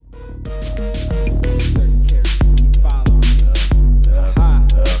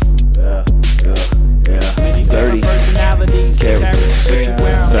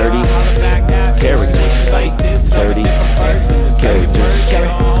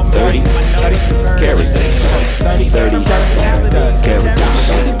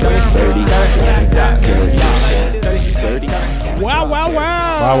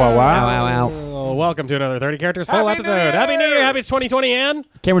Welcome to another 30 Characters full episode. Happy New Year. Happy 2020, and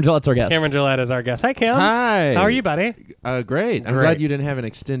Cameron Gillette's our guest. Cameron Gillette is our guest. Hi, Cam. Hi. How are you, buddy? Great. I'm glad you didn't have an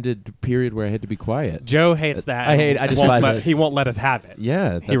extended period where I had to be quiet. Joe hates that. I despise it. He won't let us have it.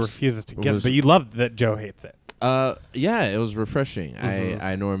 Yeah. He refuses to give it. But you love that Joe hates it. Yeah, it was refreshing. Mm-hmm.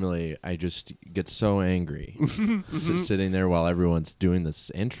 I normally just get so angry sitting there while everyone's doing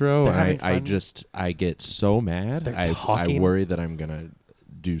this intro. I get so mad. I worry that I'm gonna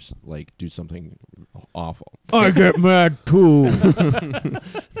do something awful. I get mad too.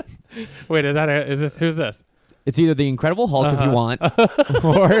 Wait, who's this? It's either the Incredible Hulk if you want,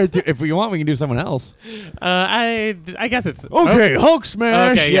 or if we want, we can do someone else. I guess it's okay. Hulk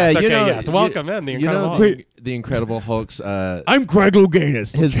smash. Okay, yeah, yes, yes. Welcome in the Incredible Hulk. The Incredible Hulk's. I'm Craig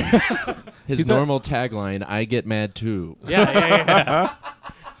Louganis. His normal tagline: "I get mad too." Yeah.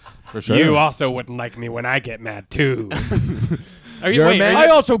 For sure. You also wouldn't like me when I get mad too. I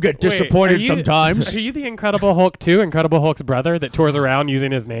also get disappointed sometimes. Are you the Incredible Hulk too? Incredible Hulk's brother that tours around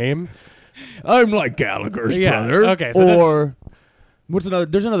using his name? I'm like Gallagher's brother. Okay, so what's another?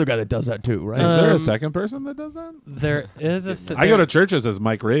 There's another guy that does that too, right? Is there a second person that does that? There is. I go to churches as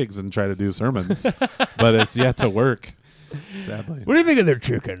Mike Riggs and try to do sermons, but it's yet to work. Sadly. What do you think of their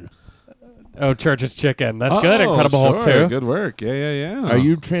chicken? Oh, Church's Chicken. That's good. Incredible Hulk too. Good work. Yeah. Are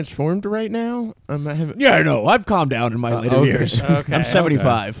you transformed right now? Yeah, I know. I've calmed down in my later years. Okay. I'm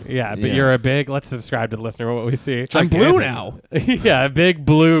 75. Yeah, but you're a big. Let's describe to the listener what we see. I'm blue now. Yeah, a big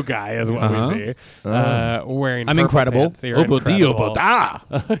blue guy is what we see. Wearing. I'm incredible. Obadiah.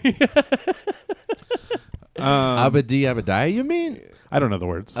 Abadie, you mean? I don't know the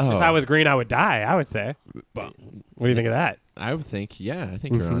words. If I was green, I would die. I would say. What do you think of that? I would think, I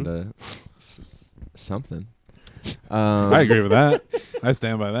think you're onto something. I agree with that. I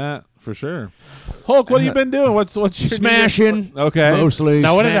stand by that for sure. Hulk, what have you been doing? What's your smashing? Okay, mostly.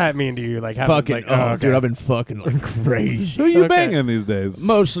 Now, what does that mean to you? Like fucking? okay. Dude, I've been fucking like crazy. Who are you banging these days?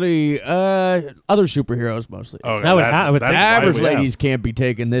 Mostly, other superheroes. Mostly. Okay, that's the average ladies can't be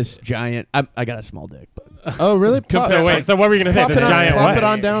taking this giant. I got a small dick. But Oh, really? So wait. So what were you gonna say? This giant Pop what? it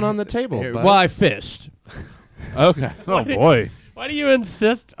on down on the table. well, I fist. Okay. Oh boy. Why do you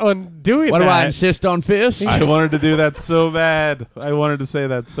insist on doing that? Why do I insist on fist? I wanted to do that so bad. I wanted to say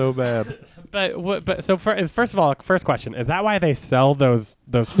that so bad. First of all, first question: is that why they sell those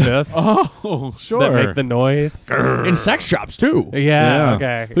fists? Oh, sure. That make the noise in sex shops too. Yeah.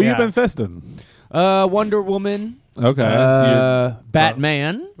 Okay. Who you been fisting? Wonder Woman. Okay.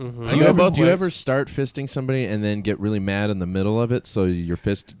 Batman. Mm-hmm. Do you ever start fisting somebody and then get really mad in the middle of it, so your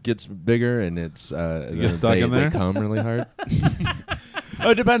fist gets bigger and it's you get stuck in there? They come really hard?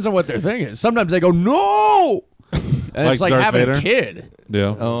 It depends on what their thing is. Sometimes they go no, and Like it's like Darth having Vader? a kid.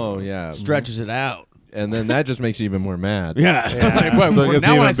 Yeah. Oh yeah, Stretches it out. and then that just makes you even more mad. Yeah. So it gets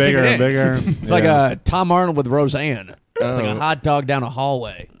now when I even stick bigger it and in, bigger. It's like Tom Arnold with Roseanne. It's like a hot dog down a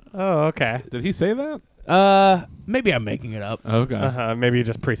hallway. Oh, okay. Did he say that? Maybe I'm making it up. Okay. Maybe you're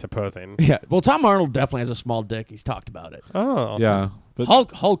just presupposing. Yeah. Well, Tom Arnold definitely has a small dick. He's talked about it. Oh. Yeah. But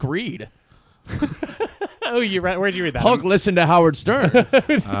Hulk Reed. Oh, where'd you read that? Hulk listened to Howard Stern. sure.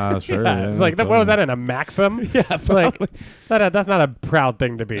 Yeah, Yeah, it's like, what was that in a Maxim? Yeah, like that's not a proud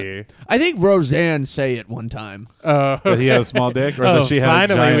thing to be. I think Roseanne say it one time. That he had a small dick, or that she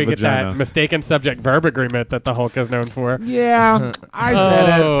had a finally giant we get vagina. that mistaken subject verb agreement that the Hulk is known for. Yeah, I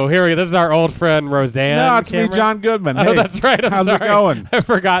said it. Oh, here we go. This is our old friend Roseanne. No, it's Cameron. me, John Goodman. Oh, Hey, that's right. I'm how's sorry. it going? I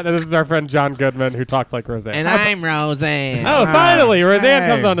forgot that this is our friend John Goodman who talks like Roseanne. And I'm Roseanne. Oh, finally, Roseanne Hey.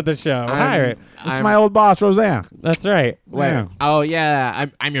 comes onto the show. Hi. It's my old boss, Roseanne. That's right. Yeah. Oh yeah,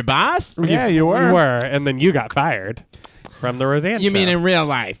 I'm your boss. Yeah, you were. You were, and then you got fired from the Roseanne show. You mean in real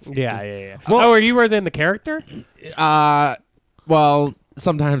life? Yeah. Well, are you Roseanne the character? Well,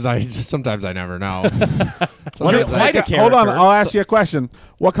 sometimes I never know. Hold character. on, I'll ask you a question.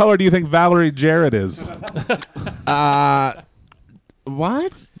 What color do you think Valerie Jarrett is?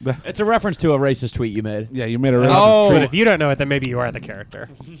 What? It's a reference to a racist tweet you made. Yeah, you made a racist But tweet. if you don't know it, then maybe you are the character.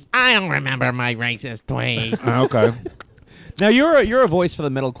 I don't remember my racist tweet. Okay. Now you're a voice for the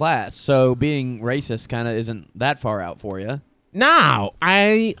middle class, so being racist kind of isn't that far out for you. No,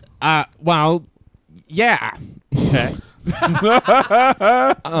 well, yeah. Okay.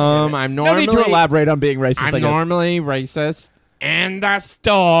 I'm No normally need to elaborate on being racist. I'm normally racist. in the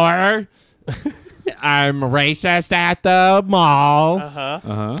store. I'm racist at the mall. I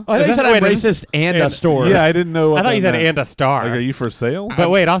thought you said I'm racist and a store. Yeah, I didn't know what I thought that you said meant. and a star. Like, are you for sale? But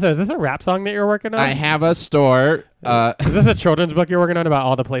wait, also, is this a rap song that you're working on? I have a store. Is this a children's book you're working on about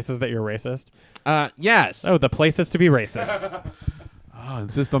all the places that you're racist? Yes. Oh, the places to be racist. Oh,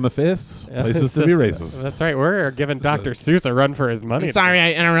 insist on the fists. Places to be racist. That's right. We're giving Dr. Seuss a run for his money. I'm sorry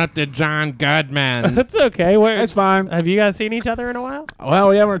I interrupted John Goodman. That's okay. It's fine. Have you guys seen each other in a while? Well,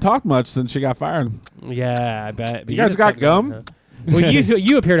 we haven't talked much since she got fired. Yeah, I bet. You guys got gum? Well,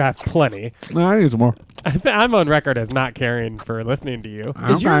 you appear to have plenty. No, I need some more. I'm on record as not caring for listening to you.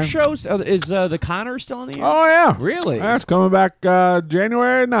 Is your show is the Connor still on the air? Oh, yeah. Really? That's coming back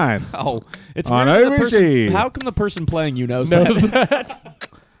January 9th. Oh, it's On weird that the ABC. person, how come the person playing you knows that?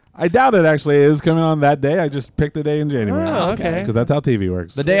 I doubt it actually is coming on that day. I just picked a day in January. Oh, okay. Because that's how TV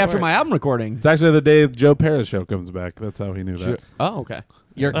works. The day after my album recording. It's actually the day Joe Paris show comes back. That's how he knew that. Oh, okay.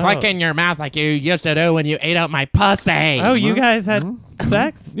 You're clicking your mouth like you used to do when you ate out my pussy. Oh, you guys had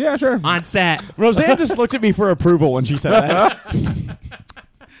sex? Yeah, sure. On set. Roseanne just looked at me for approval when she said that.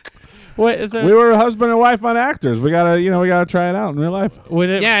 What is it? We were husband and wife on Actors. We gotta try it out in real life. Would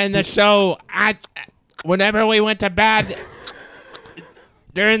it Yeah, in the show, whenever we went to bed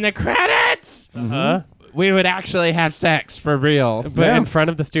during the credits, we would actually have sex for real. but Yeah. in front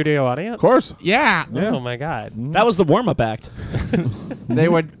of the studio audience? Of course. Yeah. Yeah. Oh my God. That was the warm-up act. They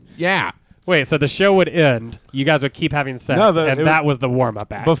would, yeah. Wait, so the show would end. You guys would keep having sex, No, and that was the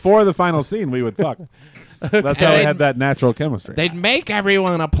warm-up act. Before the final scene, we would fuck. That's how we Okay. had that natural chemistry. They'd make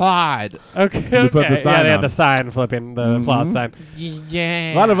everyone applaud. Okay. put the sign yeah, they had on. the sign flipping, the applause sign.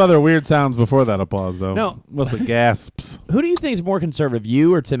 Yeah. A lot of other weird sounds before that applause, though. No. Mostly gasps. Who do you think is more conservative,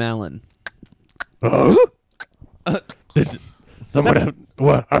 you or Tim Allen? Someone,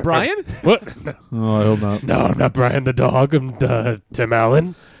 what? Brian? What? Oh, I hope not. No, I'm not Brian the dog. I'm Tim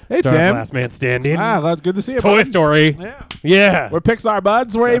Allen. Hey, Star of Tim. Last Man Standing. That's good to see you. Toy bud. Story. Yeah. Yeah. We're Pixar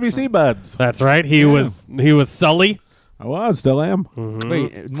buds. We're ABC buds. That's right. He was Sully. I was, still am.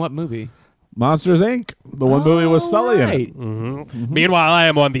 Wait, in what movie? Monsters Inc. The one movie with Sully in it. Meanwhile, I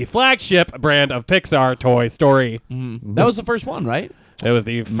am on the flagship brand of Pixar, Toy Story. That was the first one, right? It was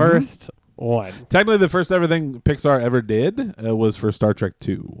the first one. Technically, the first ever thing Pixar ever did was for Star Trek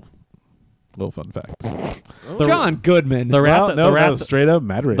 2. Little fun fact. John Goodman. The Wrath, Well, no, the that Wrath, was straight up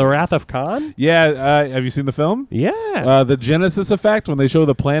Mad Riggs. the Wrath of Khan. Yeah, have you seen the film? Yeah. The Genesis effect when they show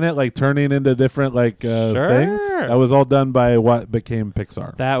the planet like turning into different like Sure. thing. That was all done by what became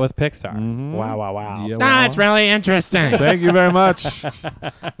Pixar. That was Pixar. Wow, wow, wow. Yeah, That's really interesting. Thank you very much.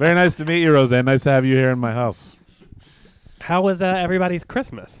 Very nice to meet you, Roseanne. Nice to have you here in my house. How was everybody's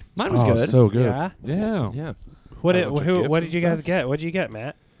Christmas? Mine was Oh, good. so good. Yeah? Yeah. Yeah. What Got a bunch of gifts what and did you guys stuff? get? What did you get,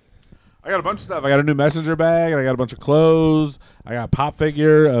 Matt? I got a bunch of stuff. I got a new messenger bag, and I got a bunch of clothes. I got a pop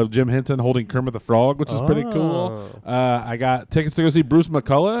figure of Jim Henson holding Kermit the Frog, which is pretty cool. I got tickets to go see Bruce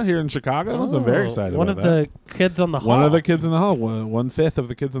McCullough here in Chicago, so I'm very excited One about of that. the kids on the hall. One of the kids in the hall, 1/5 of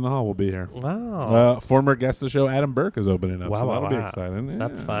the kids in the hall will be here. Wow. Former guest of the show, Adam Burke, is opening up, Wow, so wow, that'll be wow. exciting. Yeah.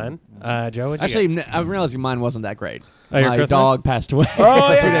 That's fun. Joe, what'd you Actually, I'm realizing mine wasn't that great. Oh, your My Christmas? dog passed away. Oh,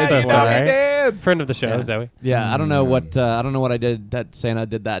 2 yeah, days so you before. sorry. did. get? Friend of the show, Zoe. Yeah, I don't know what I did that Santa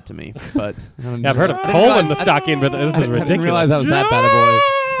did that to me, but Yeah, I've heard of coal in the stocking, but this is I didn't ridiculous. realize that was that bad a boy.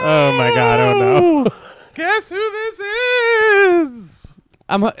 Oh my God! Oh no! Guess who this is?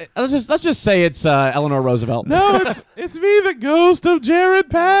 Let's just say it's Eleanor Roosevelt. No, it's me, the ghost of Jared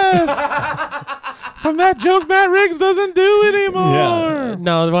Past. From that joke Matt Riggs doesn't do anymore.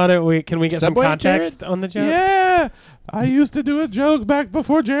 No, why don't we? Can we get Subway, some context on the joke? Yeah. I used to do a joke back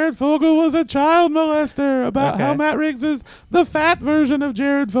before Jared Fogle was a child molester about how Okay. Matt Riggs is the fat version of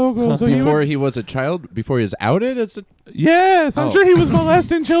Jared Fogle. So Before he was a child, before he was outed as a yes, I'm Oh. sure he was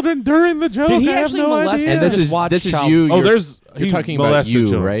molesting children during the joke. Did he I have actually no molest idea. and this just is watch this is child- you. Oh, you're- you're you're talking about molested you,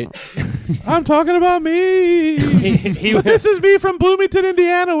 children. right? I'm talking about me. He But this is me from Bloomington,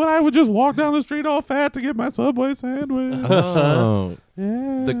 Indiana, when I would just walk down the street all fat to get my Subway sandwich. Oh,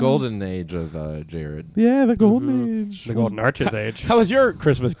 Yeah. the golden age of Jared. Yeah, the golden age. the Golden Arches age. How was your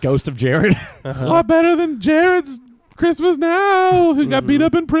Christmas, Ghost of Jared? A lot better than Jared's Christmas now, who got beat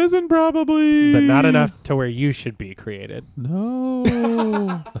up in prison probably. But not enough to where you should be created.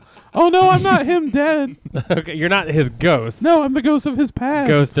 No. Oh, no, I'm not him dead. Okay, you're not his ghost. No, I'm the ghost of his past.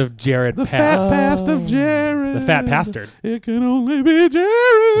 Ghost of Jared. the fat Past. past of Jared. The fat bastard. It can only be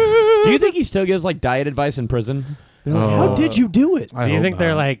Jared. Do you think he still gives like diet advice in prison? They're like, Oh. how did you do it? I Do you hope think they're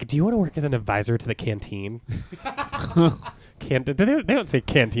not. like, do you want to work as an advisor to the canteen? They don't say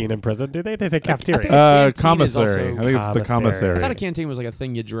canteen in prison, do they? They say cafeteria. canteen is Commissary. also I think it's the commissary. I thought a canteen was like a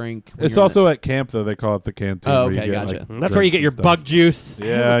thing you drink. when It's you're in also at camp though. They call it the canteen. Oh, where you okay, get, gotcha. That's where you get your drinks and bug juice. stuff.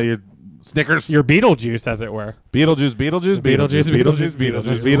 Yeah, your Snickers. Your Beetlejuice, as it were. Beetlejuice.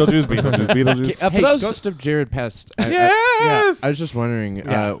 for Hey, those- Ghost of Jared passed. Yes. I was just wondering,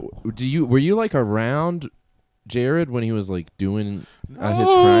 Yeah. were you like around Jared when he was like doing his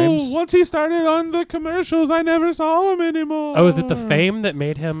Oh, crimes? once he started on the commercials, I never saw him anymore. Oh, is it the fame that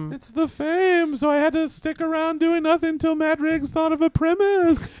made him? It's the fame, so I had to stick around doing nothing till Matt Riggs thought of a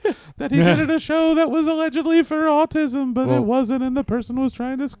premise that he did at a show that was allegedly for autism, but Well- it wasn't, and the person was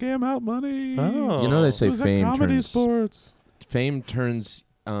trying to scam out money. Oh. You know they It say was fame at Comedy turns Sports. fame turns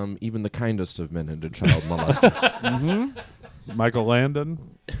even the kindest of men into child molesters. Michael Landon.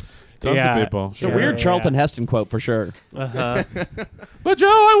 Tons Yeah. of people. It's a weird Charlton Heston quote for sure. Uh-huh. But Joe,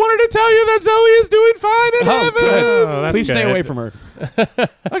 I wanted to tell you that Zoe is doing fine in heaven. Oh, that's Please stay good. away from her.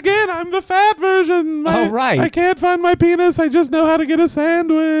 Again, I'm the fat version. Oh, right. I can't find my penis. I just know how to get a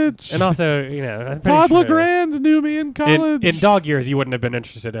sandwich. And also, you know, I'm pretty Todd sure LeGrand knew me in college. in dog years, you wouldn't have been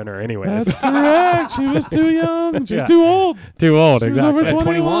interested in her anyways. That's correct. She was too young. She was Yeah. too old. Too old, She was exactly. over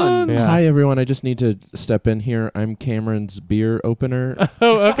 21. Yeah. Hi everyone, I just need to step in here. I'm Cameron's beer opener.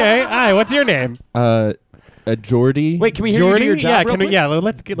 Oh, okay. Hi, what's your name? Jordy. Wait, can we hear Jordy? you do your job Yeah, real can we? quick? Yeah,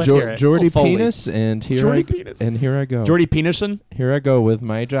 let's hear it. Jordy Oh, Foley. Penis, and here Jordy I Penis. and here I go. Jordy Peterson? Here I go with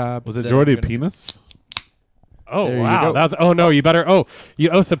my job. Was it that Jordy I'm gonna- Penis? Oh There you wow, go. that was. Oh no, you better.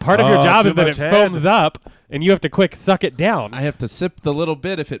 So part of your Oh, job too is that it much head. foams up, and you have to quick suck it down. I have to sip the little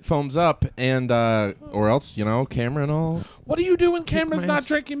bit if it foams up, and or else Cameron will. What do you do when Cameron's Cameron's not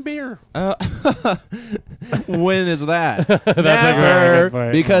drinking beer? When is that? That's a very Never, good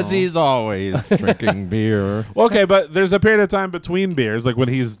point. because he's always drinking beer. Okay, but there's a period of time between beers, like when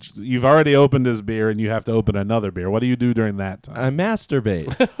you've already opened his beer and you have to open another beer. What do you do during that time? I masturbate.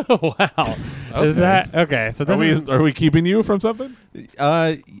 Wow, is that okay? So this Are we keeping you from something?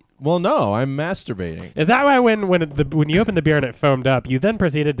 Well, no, I'm masturbating. is that why when you opened the beer and it foamed up, you then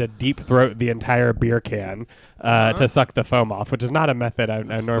proceeded to deep throat the entire beer can to suck the foam off, which is not a method I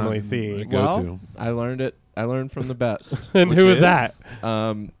normally see. Go-to. I learned it. I learned from the best. And Which who is is? that?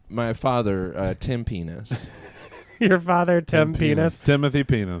 My father, Tim Penis, Your father, Tim Penis, Timothy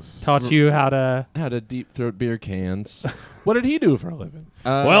Penis. taught you how to. how to deep throat beer cans. What did he do for a living?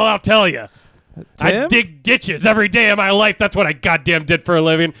 Well, I'll tell you. I Tim? dig ditches every day of my life. That's what I goddamn did for a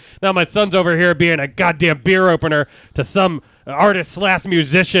living. Now my son's over here being a goddamn beer opener to some artist /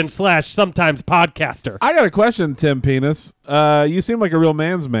 musician / sometimes podcaster. I got a question, Tim Penis. You seem like a real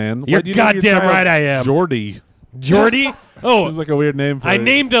man's man. You're Why'd you name your goddamn child right I am. Jordy. Jordy? Oh, Seems like a weird name for I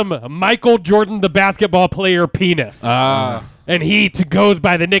named him Michael Jordan, the basketball player Penis. And he goes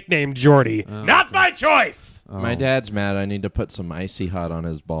by the nickname Jordy. Not my choice. My dad's mad. I need to put some icy hot on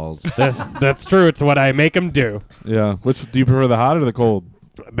his balls. That's true. It's what I make him do. Yeah. Which do you prefer, the hot or the cold?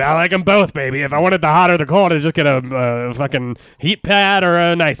 I like them both, baby. If I wanted the hot or the cold, I'd just get a fucking heat pad or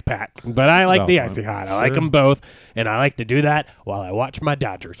an ice pack. But I like the icy hot. I like them both, and I like to do that while I watch my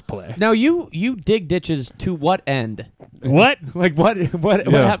Dodgers play. Now you dig ditches to what end? What? Like what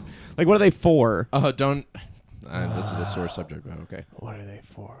Yeah. like what are they for? Oh, don't. This is a sore subject, but okay. What are they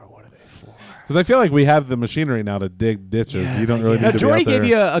for? What are they for? Because I feel like we have the machinery now to dig ditches. You don't really need Now to Jordy be out gave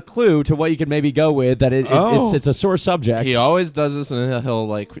there. you a clue to what you could maybe go with that it's a sore subject. He always does this, and he'll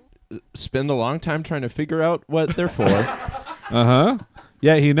like spend a long time trying to figure out what they're for.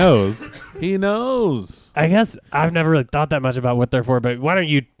 Yeah, he knows. He knows. I guess I've never really thought that much about what they're for, but why don't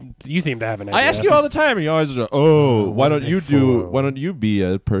you? You seem to have an idea. I ask you all the time, and you always go, "Oh, why what are don't they you do? for? Why don't you be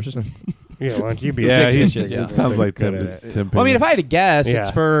a person?" Yeah, why don't you be? Yeah, a he, ditches? it sounds like good Tim. at it. Tim Well, I mean, if Penis. I had to guess, Yeah.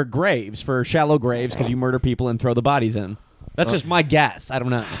 it's for graves, for shallow graves, because you murder people and throw the bodies in. That's just my guess. I don't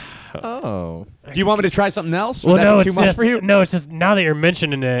know. Oh, Do you want me to try something else? Well, Would that no, be it's too much just, for you? no, it's just now that you're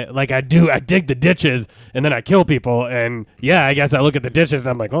mentioning it, like I dig the ditches and then I kill people, and yeah, I guess I look at the ditches and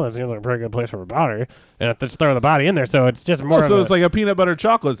I'm like, oh, that seems like a pretty good place for a body, and I just throw the body in there, so it's just more. so of it's like a peanut butter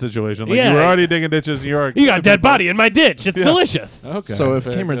chocolate situation. Like Yeah. you were already digging ditches. You got a dead body in my ditch. It's delicious. Okay. so if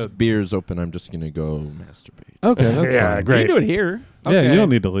very Cameron's good. beer's open, I'm just gonna go masturbate. Okay, that's Yeah, fine. great. You can do it here. Yeah, Okay. you don't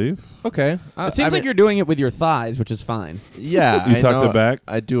need to leave. Okay, It seems like you're doing it with your thighs, which is fine. Yeah, You I tucked know. it back?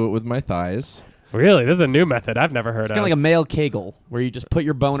 I do it with my thighs. Really, this is a new method I've never heard It's of. kind of like a male Kegel, where you just put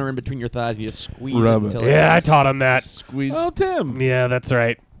your boner in between your thighs and you just squeeze Rub it it. until yeah, I it's- taught him that. Squeeze. Oh, Tim. Yeah, that's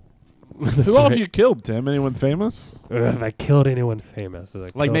right. Who else have you killed, Tim? Anyone famous? If I killed anyone famous,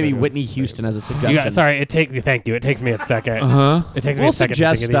 Like maybe Whitney Houston as a suggestion. You got, sorry, thank you. It takes me a second. Huh? It takes me We'll a second to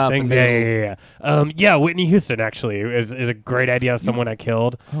suggest think of stuff these and things. then Yeah. Whitney Houston actually is a great idea of someone I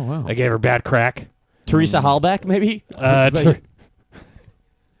killed. Oh wow. I gave her bad crack. Teresa Hallbeck, maybe?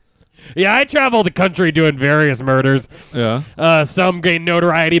 Yeah, I travel the country doing various murders. Yeah. Some gain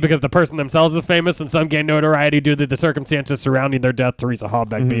notoriety because the person themselves is famous, and some gain notoriety due to the circumstances surrounding their death, Teresa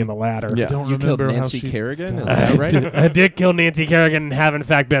Hallbeck being the latter. Yeah. Don't You killed remember how Nancy she Kerrigan? Is died. that right? I did kill Nancy Kerrigan and have, in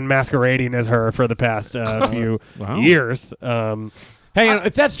fact, been masquerading as her for the past few Wow. years. Hey,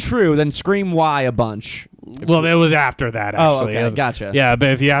 if that's true, then scream "Y" a bunch. Well, it was after that, Oh, actually. okay, It was- gotcha. Yeah,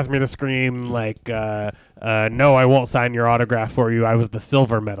 but if you ask me to scream, like, no, I won't sign your autograph for you. I was the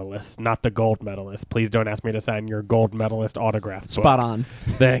silver medalist, not the gold medalist. Please don't ask me to sign your gold medalist autograph. book. Spot on.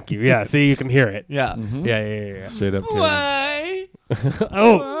 Thank you. Yeah, see, you can hear it. Yeah. Yeah. Straight up. Karen. Why?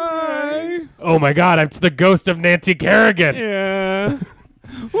 Oh my God, it's the ghost of Nancy Kerrigan. Yeah.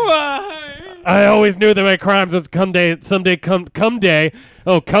 Why? I always knew that my crimes would come day.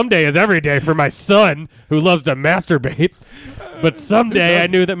 Oh, come day is every day for my son who loves to masturbate. But someday I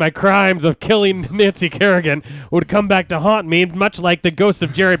knew that my crimes of killing Nancy Kerrigan would come back to haunt me, much like the ghost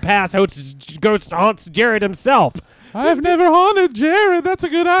of Jared Pass ghost haunts Jared himself. I've never haunted Jared. That's a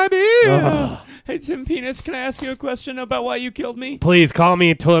good idea. Hey, Tim Penis, can I ask you a question about why you killed me? Please call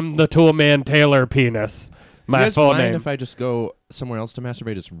me Tim the Toolman Taylor Penis. You My guys full mind name. if I just go somewhere else to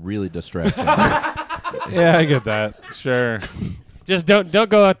masturbate? It's really distracting. Yeah, I get that. Sure. Just don't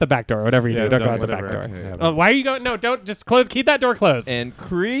go out the back door. Whatever you Yeah, do, don't go don't- out the back whatever door. happens. Why are you going? No, don't. Just close. Keep that door closed. and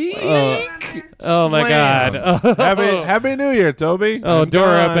creak. Oh my Slam. God. Happy New Year, Toby. Oh, I'm door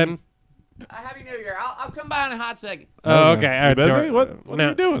gone. open. Happy New Year. I'll come by in a hot second. Oh, okay. All right, busy? door- What no, are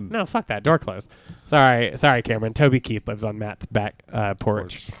you doing? No, fuck that. Door closed. Sorry, Cameron. Toby Keith lives on Matt's back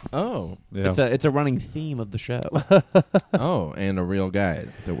porch. Oh, Yeah. It's a running theme of the show. oh, and a real guy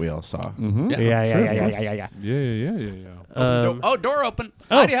that we all saw. Mm-hmm. Yeah. Yeah. Door open.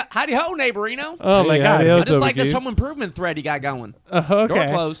 Oh. Howdy ho, neighborino. Oh my Hey, God. howdy ho. I just like Toby this Keith. home improvement thread you got going. Okay. Door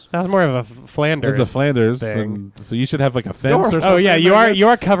closed. That was more of a Flanders. It's a Flanders, thing. and so you should have like a fence or something. Oh yeah, you I are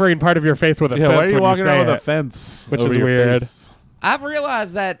guess? covering part of your face with a Yeah, fence. why are you when walking say around with a it. fence? Which over is your weird. face? I've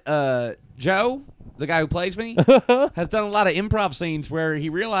realized that Joe, the guy who plays me, has done a lot of improv scenes where he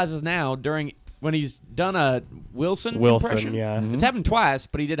realizes now when he's done a Wilson impression. yeah. It's happened twice,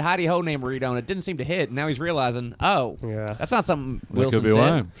 but he did Howdy Ho Neighborino and it didn't seem to hit. And now he's realizing, Yeah. that's not something That Wilson could be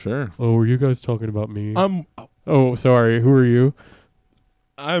said. why. Sure. Oh, were you guys talking about me? I'm Oh, sorry. Who are you?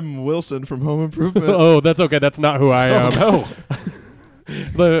 Wilson from Home Improvement. Oh, that's okay. That's not who I am. No.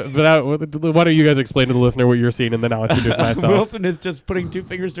 Why don't you guys explain to the listener what you're seeing, and then I'll introduce myself. Wilson is just putting two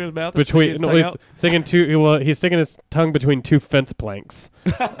fingers to his mouth. He's sticking his tongue between two fence planks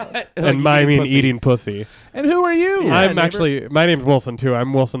and miming eating pussy. And who are you? I'm neighbor. actually my name's Wilson too.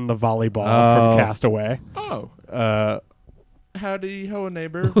 I'm Wilson the volleyball Oh. from Castaway. Oh, howdy ho,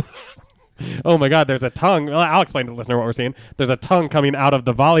 neighbor. Oh my God, there's a tongue. Well, I'll explain to the listener what we're seeing. There's a tongue coming out of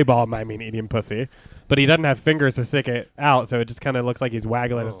the volleyball miming eating pussy, but he doesn't have fingers to stick it out, so it just kind of looks like he's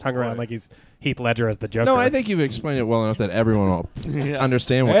waggling his tongue around like he's Heath Ledger as the Joker. No, I think you've explained it well enough that everyone will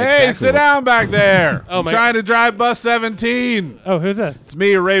understand what. Hey, exactly sit what- down back there. Oh, I'm my- trying to drive bus 17. Oh, who's this? It's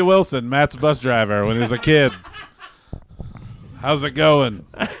me, Ray Wilson, Matt's bus driver when he was a kid. How's it going?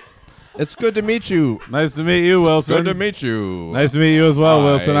 It's good to meet you. Nice to meet you, Wilson. Good to meet you. Nice to meet you as well, Hi.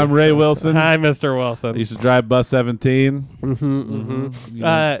 Wilson. I'm Ray Wilson. Hi, Mr. I Wilson. used to drive bus 17.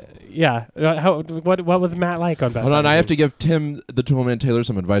 Yeah. What was Matt like on Best? Hold on, I have to give Tim the Toolman Taylor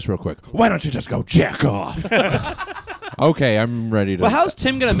some advice real quick. Why don't you just go jack off? Okay, I'm ready to. Well, how's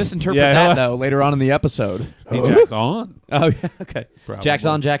Tim going to misinterpret Yeah, that, though, later on in the episode? He jacks on. Oh, yeah, okay. Probably. Jacks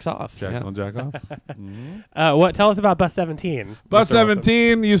on, jacks off. Jacks Yeah. on, jack off. What? Tell us about Bus 17. Bus Mr. Wilson.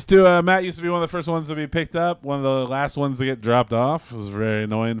 17 used to, Matt used to be one of the first ones to be picked up, one of the last ones to get dropped off. It was very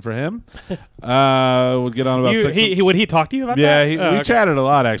annoying for him. Would get on about You, 6. would he talk to you about Yeah, that? we chatted a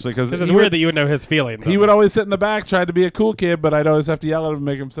lot, actually, because It's weird that you would know his feelings. he would always sit in the back, tried to be a cool kid, but I'd always have to yell at him and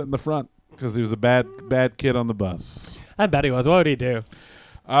make him sit in the front because he was a bad kid on the bus. I bet he was. What would he do?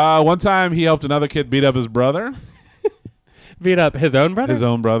 One time he helped another kid beat up his brother, Beat up his own brother? his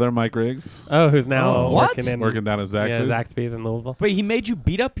own brother, Mike Riggs, Oh, who's now What? working in working down at Zaxby's. Zaxby's in Louisville. Wait, he made you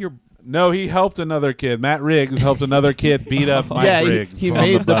beat up your... No, he helped another kid. Matt Riggs helped another kid beat up Mike Riggs. he on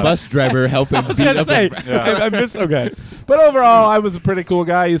made the bus driver help him beat up. I missed... Okay. But overall, I was a pretty cool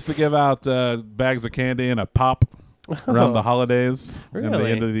guy. I used to give out bags of candy and a pop around the holidays and the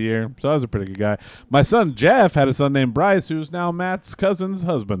Really? end of the year. So I was a pretty good guy. My son Jeff had a son named Bryce, who's now Matt's cousin's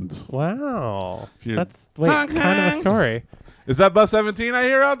husband. Wow. You- That's kind of a story. Is that bus 17 I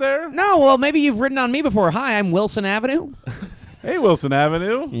hear out there? No, well, maybe you've ridden on me before. Hi, I'm Wilson Avenue. Hey, Wilson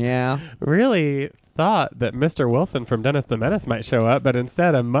Avenue. Yeah. Really thought that Mr. Wilson from Dennis the Menace might show up, but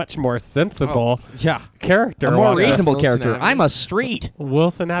instead a much more sensible Yeah. character. A more walked up. reasonable Wilson character. Avenue. I'm a street.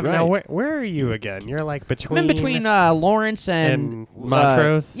 Wilson Avenue. Now, Right. where are you again? You're like between. I'm in between Lawrence and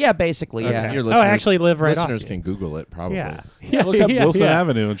Montrose? yeah, basically, Okay. yeah. Your Oh, I actually live right off Listeners you. can Google it, probably. Yeah. Look up Wilson yeah.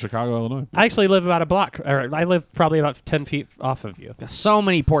 Avenue in Chicago, Illinois. I actually live about a block, or I live probably about 10 feet off of you. So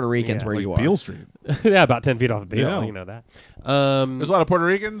many Puerto Ricans Yeah. where Like you are. Beale Street. Yeah, about 10 feet off of Beale. Yeah. You know that. There's a lot of Puerto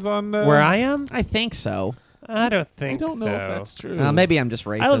Ricans on Where I am? I think so. I don't I think don't know so. if that's true. Maybe I'm just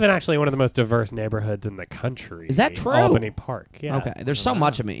racist. I live in actually one of the most diverse neighborhoods in the country. Is that true? Albany Park. Yeah. Okay, there's so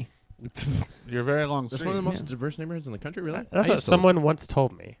much of me. You're a very long That's street. one of the most diverse neighborhoods in the country, really? That's I what used to someone once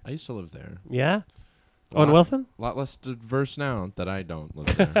told me. I used to live there. Yeah? A On lot- Wilson? A lot less diverse now that I don't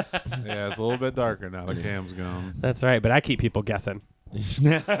live there. Yeah, it's a little bit darker now. The cam's gone. That's right, but I keep people guessing.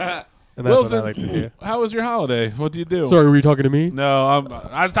 And that's Wilson, what I like to do. how was your holiday? What do you do? Sorry, were you talking to me? No,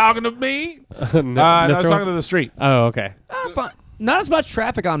 I was talking to me. No, I was Mr. talking Wilson? to the street. Oh, okay. Fun. Not as much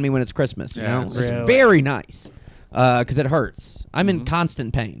traffic on me when it's Christmas. You Yeah, know, it's it's really- very nice because it hurts. I'm Mm-hmm. in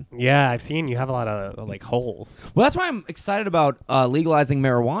constant pain. Yeah, I've seen you have a lot of like holes. Well, that's why I'm excited about legalizing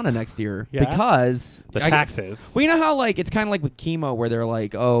marijuana next year Yeah? because The taxes. Well, you know how like it's kind of like with chemo where they're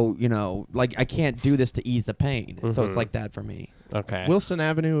like, oh, you know, like I can't do this to ease the pain. So it's like that for me. Okay. Wilson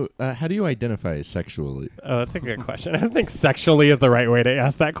Avenue, how do you identify sexually? Oh, that's a good question. I don't think sexually is the right way to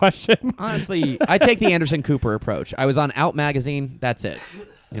ask that question. Honestly, I take the Anderson Cooper approach. I was on Out magazine. That's it.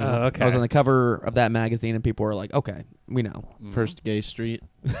 You know, Oh, okay. I was on the cover of that magazine, and people were like, "Okay, we know." First gay street?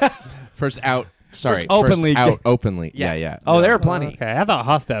 First out. Sorry. openly First out gay. openly. Yeah. Oh, there are plenty. Okay, I thought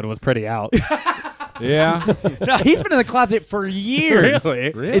Hosted was pretty out. Yeah. No, he's been in the closet for years.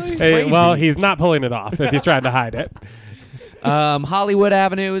 Really? Really? It's Hey, crazy. well, he's not pulling it off if he's trying to hide it. Hollywood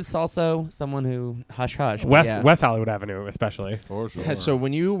Avenue is also someone who hush hush. but yeah. West Hollywood Avenue, especially. For sure. Yeah, so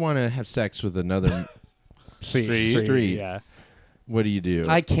when you want to have sex with another Street. Yeah. what do you do?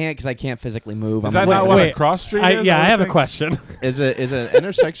 I can't because I can't physically move. Is I'm that a not wizard. what a wait. cross street is? Yeah, I have a think? question. is an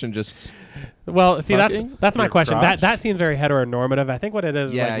intersection just Well, see, Fucking? that's my Your question. crotch? That seems very heteronormative. I think what it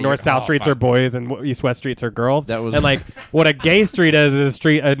is Yeah, like you're- north-south oh, streets fuck. are boys and east-west streets are girls. That was- and like what a gay street is a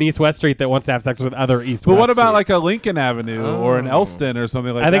street, an east-west street that wants to have sex with other east-west. But what about like a streets. Lincoln Avenue or an Elston or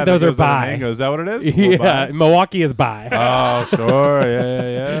something like I that? think those that are goes down bi. to Mango? Is that what it is? Yeah, Bi? Milwaukee is bi. Oh, sure.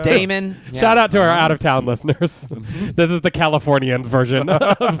 Yeah. Damon. Shout out to our out-of-town listeners. This is the Californians version of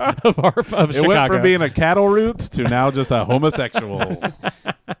It Chicago. went from being a cattle route to now just a homosexual.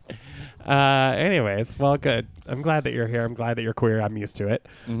 Anyways, well, good. I'm glad that you're here. I'm glad that you're queer. I'm used to it.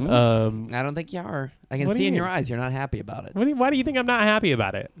 I don't think you are. I can What do see you in your mean? eyes you're not happy about it. Why do you think I'm not happy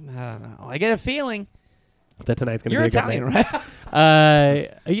about it? I don't know. I get a feeling. That tonight's going to You're be a Italian, good night.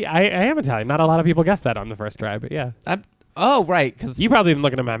 right? I am Italian. Not a lot of people guessed that on the first try, but yeah. Oh, right. Because You probably been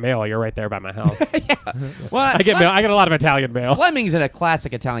looking at my mail. You're right there by my house. well, I get mail. I get a lot of Italian mail. Fleming's in a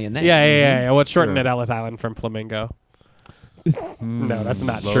classic Italian name. Yeah. Well, it's shortened Sure. at Ellis Island from Flamingo. No, that's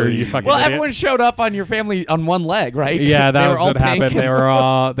not true. You fucking Well, idiot. everyone showed up on your family on one leg, right? Yeah, They that were was all what happened.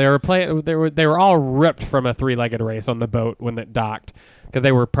 pink. They were all ripped from a 3-legged race on the boat when it docked because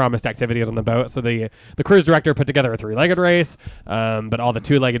they were promised activities on the boat. So the cruise director put together a 3-legged race, but all the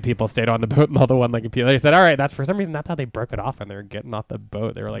 2-legged people stayed on the boat, and all the 1-legged people. They said, "All right, that's for some reason that's how they broke it off, and they're getting off the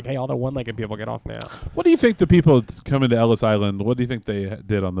boat." They were like, "Hey, all the 1-legged people get off now." What do you think the people coming to Ellis Island, what do you think they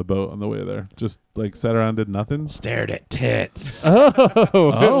did on the boat on the way there? Just like sat around, did nothing? stared at tits?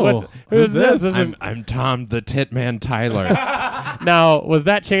 Oh, who's this? This is- I'm Tom the Tit Man Tyler. now, was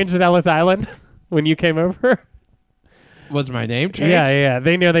that changed at Ellis Island when you came over? Was my name changed? Yeah.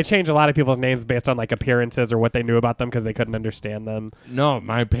 They changed a lot of people's names based on like appearances or what they knew about them because they couldn't understand them. No,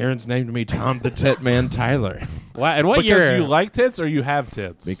 my parents named me Tom the Tit Man Tyler What? And what Because year? you like tits or you have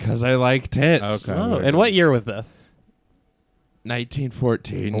tits? because I like tits. Okay. Oh, and what year was this?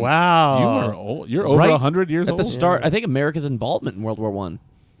 1914. Wow. You are old. You're over Right 100 years At old. the start, I think America's involvement in World War One.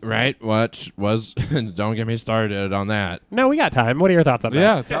 Right? Which was, don't get me started on that. No, we got time. What are your thoughts on that?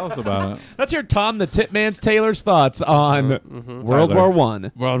 Yeah, tell us about it. Let's hear Tom the Titman's Taylor's thoughts on World Tyler. War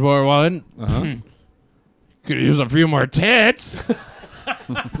One. World War One. Uh-huh. Could use a few more tits.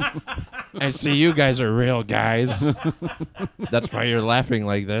 I see you guys are real guys. That's why you're laughing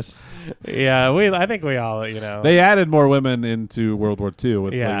like this. Yeah, I think we all, They added more women into World War II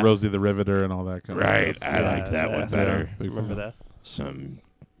with Yeah. like Rosie the Riveter and all that kind Right. of stuff. I like that one yes. better. Big Remember fan. this?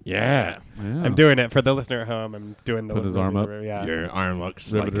 Yeah. Yeah. I'm doing it for the listener at home. I'm doing the Put his arm up. Yeah. Your arm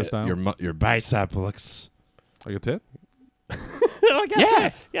looks Riveter like style? your bicep looks. Like a tit? I guess Yeah.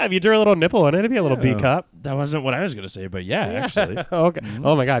 so. Yeah, if you drew a little nipple in it, it'd be a little B Yeah. cup. That wasn't what I was gonna say, but yeah, actually. Okay.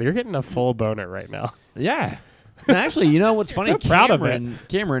 Oh my God, you're getting a full boner right now. Yeah. And actually, you know what's funny? So proud of it.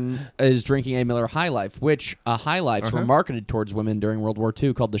 Cameron is drinking a Miller High Life, which High Lifes were marketed towards women during World War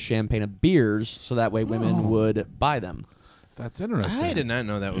II, called the champagne of beers, so that way women would buy them. That's interesting. I did not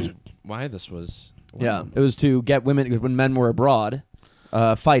know that was why this was. Yeah, it was to get women, because when men were abroad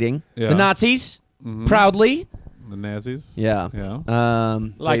fighting Yeah. the Nazis proudly. The Nazis. Yeah. Yeah.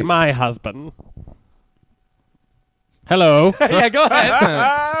 Like my husband. Hello. Yeah, go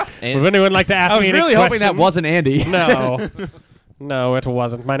ahead. Would anyone like to ask I was me any really hoping that questions? wasn't Andy. No. No, it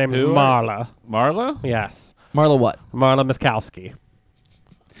wasn't. My name is Who? Marla. Marla? Yes. Marla what? Marla Miskowski.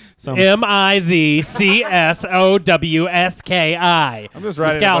 So Mizzowski. I'm just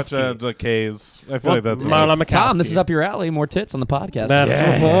writing a bunch Miskowski. of the K's. I feel like that's Marla Miskowski. Tom, this is up your alley. More tits on the podcast.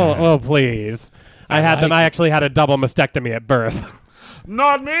 That's oh, please. I had them. I actually had a double mastectomy at birth.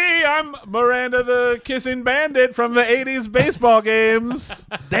 Not me. I'm Miranda the Kissing Bandit from the 80s baseball games.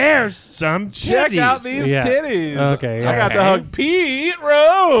 There's some Check out these Yeah. titties. Okay, I yeah. got to hug Pete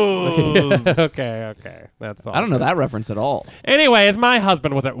Rose. okay. That's all. I don't know that reference at all. Anyways, my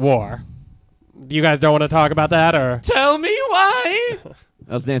husband was at war. You guys don't want to talk about that, or? Tell me why.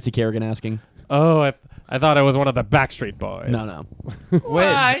 That was Nancy Kerrigan asking. Oh, I thought it was one of the Backstreet Boys. No.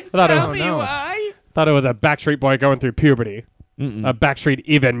 Why? Tell me why. Thought it was a Backstreet Boy going through puberty. Mm-mm. A Backstreet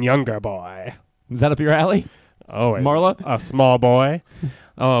even younger boy. Is that up your alley? Oh, Marla? a small boy.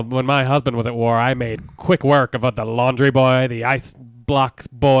 Oh, when my husband was at war, I made quick work of the laundry boy, the ice blocks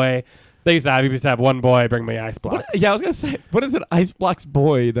boy. We used to have one boy bring me ice blocks. Yeah, I was gonna say, what is an ice blocks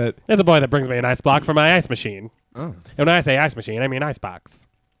boy that? There's a boy that brings me an ice block for my ice machine. Oh. And when I say ice machine, I mean ice box.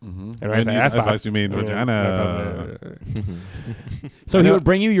 Mm-hmm. And when I say ice box, you mean vagina. So he would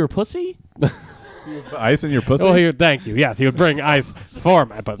bring you your pussy? Ice in your pussy? Oh, thank you. Yes, he would bring ice for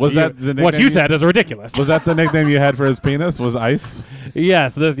my pussy. Was that the what nickname you said is ridiculous? Was that the nickname you had for his penis? Was Ice?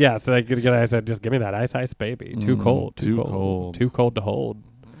 Yes. I said, just give me that ice, baby. Too cold. too cold. Too cold to hold.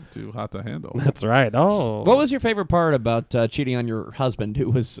 Too hot to handle. That's right. Oh. What was your favorite part about cheating on your husband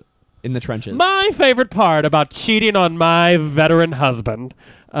who was in the trenches? My favorite part about cheating on my veteran husband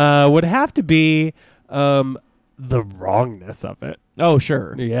would have to be the wrongness of it. Oh,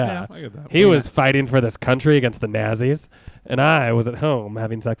 sure. Yeah. I get that. He was fighting for this country against the Nazis, and I was at home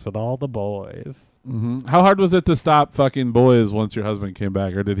having sex with all the boys. Mm-hmm. How hard was it to stop fucking boys once your husband came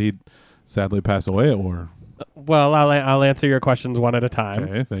back, or did he sadly pass away at war? Well, I'll answer your questions one at a time.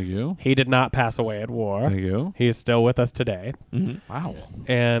 Okay, thank you. He did not pass away at war. Thank you. He is still with us today. Wow.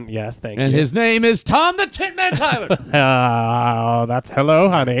 And yes, thank And you. his name is Tom the Titman Tyler. Oh, that's hello,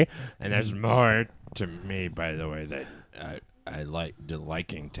 honey. And there's more to me, by the way, that I like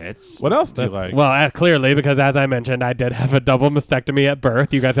liking tits. What else do you like? Well, clearly, because as I mentioned, I did have a double mastectomy at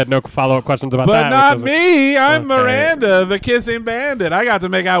birth. You guys had no follow-up questions about But that. not which was- me. I'm Okay. Miranda, the Kissing Bandit. I got to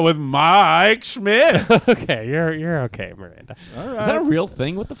make out with Mike Schmidt. Okay, you're okay, Miranda. All Is that a right. real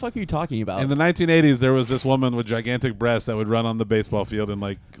thing? What the fuck are you talking about? In the 1980s, there was this woman with gigantic breasts that would run on the baseball field and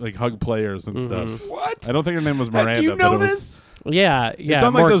like hug players and stuff. What? I don't think her name was Miranda. Do you know but it was, this? Yeah. It's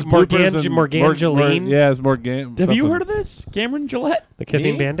on like those bloopers and Morgangeline. yeah, it's Morgan. Have you heard of this? Cameron Gillette? The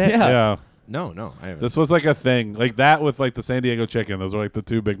Kissing Me? Bandit? Yeah. Yeah. No, I haven't. This was like a thing, like that with like the San Diego Chicken. Those were like the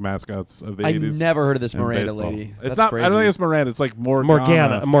two big mascots of the I've 80s. never heard of this in Miranda baseball. lady. It's That's not. Crazy. I don't think it's Miranda. It's like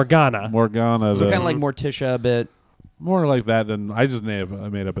Morgana. Morgana. Morgana. So the- kind of like Morticia a bit. more like that than I just I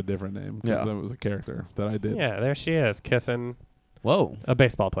made up a different name because Yeah. that was a character that I did. Yeah, there she is, kissing Whoa. a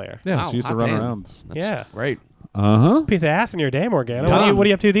baseball player. Yeah, Wow, she used to hot run damn. around. That's Yeah. Great. Uh Piece of ass in your day, Morgana. Tom. What are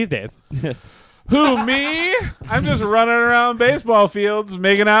you up to these days? Who, me? I'm just running around baseball fields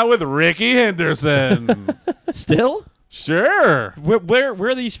making out with Ricky Henderson. Still? Sure. Where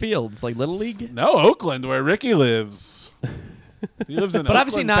are these fields? Like Little League? No, Oakland, where Ricky lives. He lives in But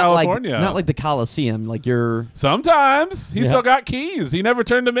obviously Oakland, not California. like the Coliseum. Like you're. Sometimes he Yeah. still got keys. He never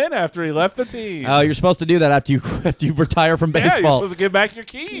turned them in after he left the team. Oh, you're supposed to do that after you retire from yeah, you're baseball. supposed to give back your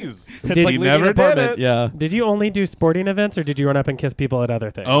keys. It's Did like he leaving never an apartment. did it. Yeah. Did you only do sporting events, or did you run up and kiss people at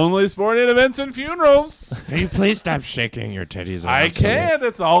other things? Only sporting events and funerals. Can you please stop shaking your titties? I around so much? can.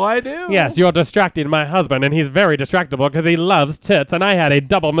 That's all I do. Yes, you're distracting my husband, and he's very distractible because he loves tits, and I had a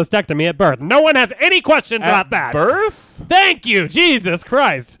double mastectomy at birth. No one has any questions At about that. birth? Thank you, Jesus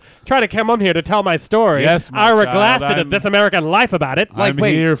Christ. Try to come on here to tell my story. Yes, my Ira child, Glass did I'm- it This American Life about it. I'm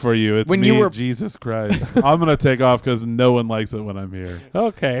wait, here for you. It's when me, you were- Jesus Christ. I'm going to take off because no one likes it when I'm here.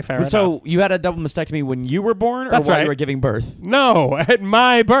 Okay, fair enough. So you had a double mastectomy when you were born, or That's while right. you were giving birth? No, at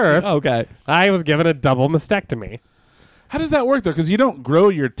my birth, Okay. I was given a double mastectomy. How does that work though? Because you don't grow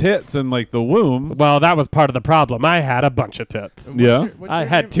your tits in like the womb. Well, that was part of the problem. I had a bunch of tits. Yeah. I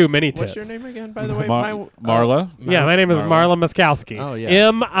had too many tits. What's your name again, by the way? Marla. Yeah, my name is Marla Miskowski. Oh, yeah.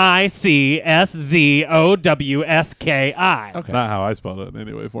 Miczowski. That's not how I spelled it in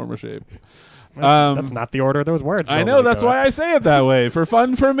any way, form, or shape. That's not the order of those words. I know. That's why I say it that way. For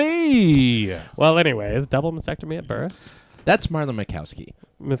fun for me. Well, anyways, double mastectomy at birth. That's Marla Miskowski.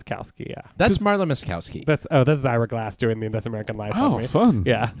 Miskowski, yeah. That's Marla Miskowski. This is Ira Glass doing the This American Life. Oh, on me. fun.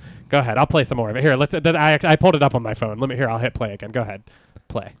 Yeah. Go ahead. I'll play some more of it. Here, I pulled it up on my phone. I'll hit play again. Go ahead.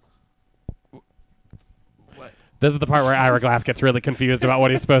 Play. What? This is the part where Ira Glass gets really confused about what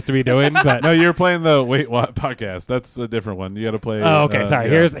he's supposed to be doing. But No, you're playing the Wait What podcast. That's a different one. You got to play. oh, okay. Sorry.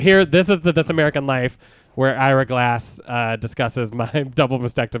 Yeah. This is the This American Life where Ira Glass discusses my double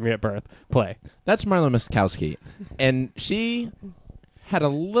mastectomy at birth. Play. That's Marla Miskowski. And she had a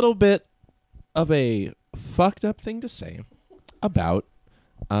little bit of a fucked up thing to say about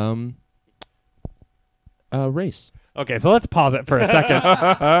race. Okay, so let's pause it for a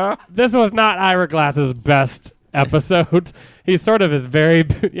second. This was not Ira Glass's best episode. He sort of is very.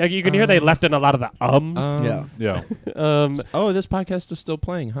 You can hear they left in a lot of the ums. Yeah. Oh, this podcast is still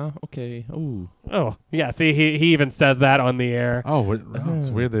playing, huh? Okay. Ooh. Oh, yeah. See, he even says that on the air. Oh, it's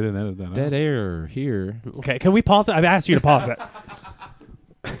weird they didn't edit that Dead out. air here. Okay, can we pause it? I've asked you to pause it.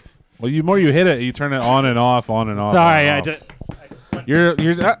 Well, the more you hit it, you turn it on and off, on and off. Sorry, on I and off. just. You're.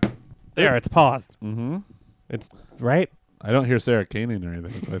 There, it's paused. Mm-hmm. It's right. I don't hear Sarah caning or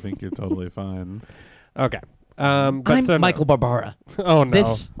anything, so I think you're totally fine. Okay. But I'm so no. Michael Barbara. Oh no.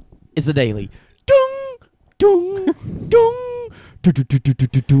 This is the Daily. Dung, dung, dung, du- du- du- du- du-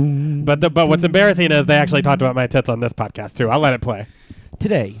 du- dung. But what's embarrassing is they actually talked about my tits on this podcast too. I'll let it play.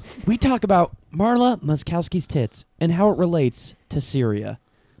 Today, we talk about Marla Miskowski's tits and how it relates to Syria.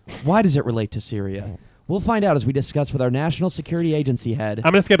 Why does it relate to Syria? We'll find out as we discuss with our National Security Agency head.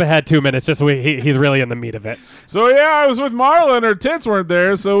 I'm gonna skip ahead 2 minutes just so he's really in the meat of it. So yeah, I was with Marla and her tits weren't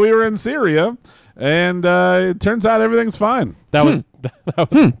there, so we were in Syria, and it turns out everything's fine. That was.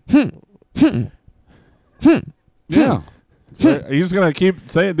 Yeah. So are you just gonna keep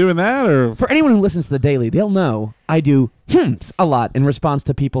doing that, or For anyone who listens to the Daily, they'll know I do a lot in response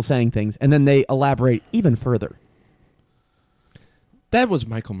to people saying things, and then they elaborate even further. That was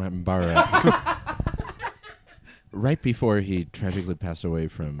Michael Mambara. Right before he tragically passed away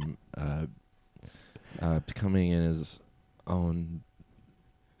from becoming in his own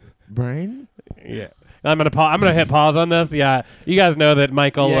brain. Yeah. I'm gonna hit pause on this. Yeah. You guys know that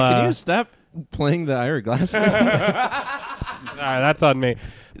Michael. Can you stop playing the Ira Glass thing? All right, that's on me.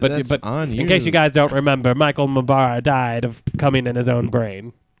 But That's on in case you guys don't remember, Michael Mabara died of coming in his own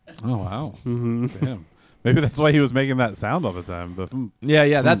brain. oh wow, Mm-hmm. damn. Maybe that's why he was making that sound all the time.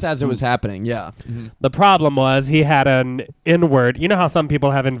 Yeah, that's as it was happening. Yeah. The problem was he had an inward. You know how some people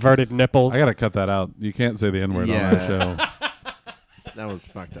have inverted nipples? I gotta cut that out. You can't say the N-word on our show. That was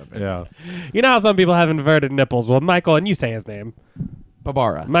fucked up. Yeah. You know how some people have inverted nipples? Well, Michael, and you say his name.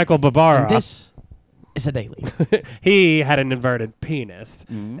 Barbara. Michael Barbara. And this is a Daily. He had an inverted penis,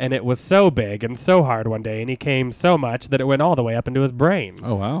 and it was so big and so hard one day, and he came so much that it went all the way up into his brain,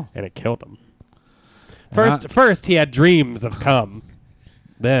 Oh wow. and it killed him. First he had dreams of cum.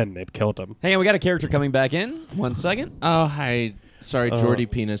 Then it killed him. Hey, and we got a character coming back in. 1 second. Oh, hi. Sorry, Jordy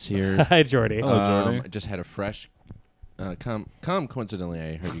Penis here. Hi, Jordy. Hello, Jordy. I just had a fresh cum. Coincidentally,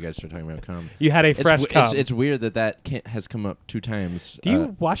 I heard you guys start talking about cum. You had a fresh cum. It's weird that has come up 2 times. Do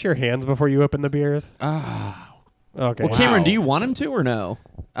you wash your hands before you open the beers? Okay. Well, Cameron, do you want him to or no?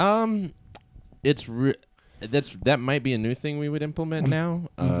 It's that might be a new thing we would implement now.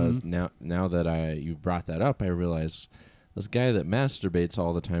 Now that you brought that up, I realize this guy that masturbates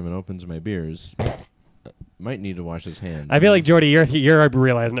all the time and opens my beers might need to wash his hands. I feel like Jordy, you're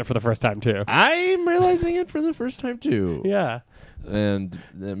realizing it for the first time too. I'm realizing it for the first time too. Yeah. And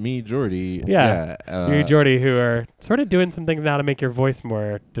me, Jordy. Yeah. You, uh, Jordy, who are sort of doing some things now to make your voice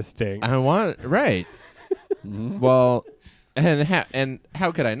more distinct. I want right. Well, and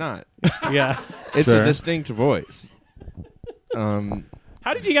how could I not? Yeah. It's Sure. a distinct voice.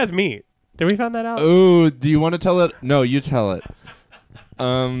 How did you guys meet? Did we find that out? Oh, do you want to tell it? No, you tell it.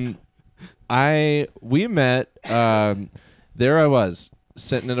 We met. There I was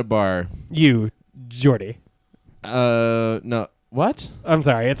sitting at a bar. You, Jordy. No, what? I'm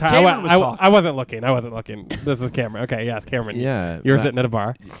sorry. It's Cameron was talking. I wasn't looking. This is Cameron. Okay, yes, Cameron. Yeah, You were sitting at a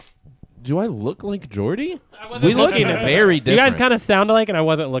bar. Do I look like Jordy? We look very different. You guys kind of sound alike, and I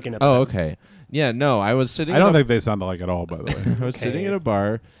wasn't looking at them. Oh, okay. Yeah, no, I was sitting. I don't think they sound alike at all, by the way. I was sitting at a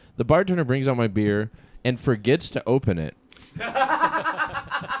bar. The bartender brings out my beer and forgets to open it.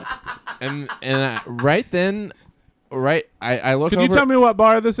 and right then, right. I look. Could over, you tell me what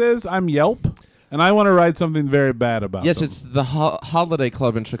bar this is? I'm Yelp, and I want to write something very bad about. Yes, them. it's the Holiday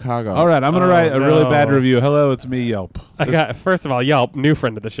Club in Chicago. All right, I'm gonna write a really bad no. review. Hello, it's me, Yelp. I got first of all Yelp, new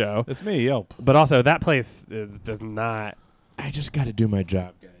friend of the show, It's me, Yelp. but also that place does not. I just got to do my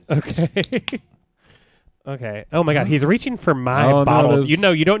job, guys. Okay. Okay. Oh my God, he's reaching for my Oh, no, bottle. there's- You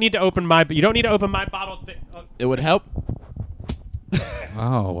don't need to open my. You don't need to open my bottle. It would help.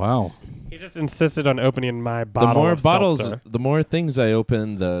 Oh wow. He just insisted on opening my The bottle. more of bottles, seltzer. the more things I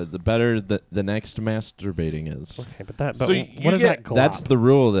open, the better the next masturbating is. Okay, but that. So But you what is get- that? Glop? That's the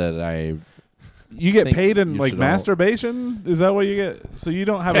rule that I. You get think paid in you like should all- masturbation? Is that what you get? So you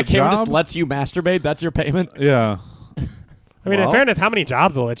don't have Yeah, a Cameron job? just lets you masturbate. That's your payment. Yeah. I mean, in Well- fairness, how many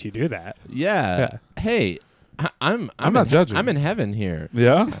jobs will let you do that? Yeah. Hey, I'm not judging. I'm in heaven here.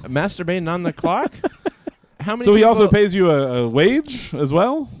 Yeah. Masturbating on the clock. How many? So he also people- pays you a wage as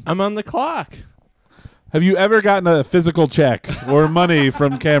well? I'm on the clock. Have you ever gotten a physical check or money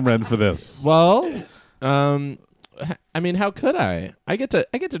from Cameron for this? Well, I mean, how could I? I get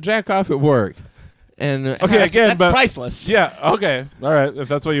to jack off at work, and Okay, again, That's but priceless. yeah, okay, all right. If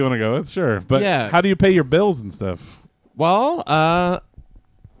that's what you want to go with, sure. But Yeah. how do you pay your bills and stuff? Well,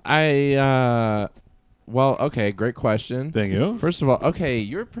 well, okay, great question. Thank you. First of all, okay,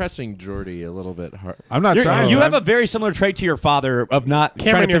 you're pressing Jordy a little bit hard. I'm not trying. You have I'm- a very similar trait to your father of not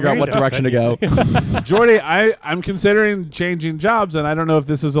Cameron, trying to figure you're out what very direction to go. Jordy, I'm considering changing jobs, and I don't know if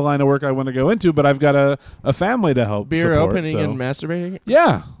this is a line of work I want to go into, but I've got a family to help Beer support, opening so- and masturbating.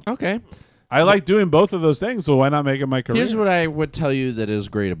 yeah, Okay. I like doing both of those things, so why not make it my career? Here's what I would tell you that is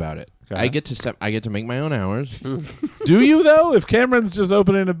great about it. Okay. I get to make my own hours. Do you though? If Cameron's just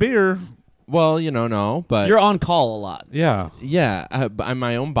opening a beer, Well, no, but You're on call a lot. yeah. yeah, I'm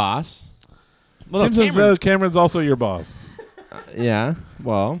my own boss. Well, Seems as though Cameron's also your boss, Yeah.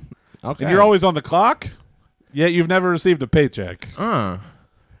 Well, okay. and you're always on the clock. Yet you've never received a paycheck.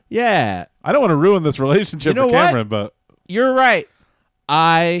 Yeah. I don't want to ruin this relationship You know for what? Cameron, but You're right.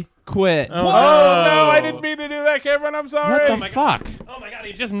 I quit. Oh, oh no, I didn't mean to do that, Cameron. I'm sorry. What the fuck? Oh my God,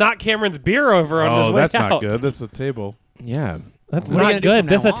 he just knocked Cameron's beer over on his Oh, way that's out. not good. This is a table. Yeah. That's What are you not gonna do good. from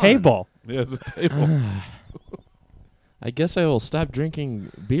This is now a on? table. Yeah, it's a table. I guess I will stop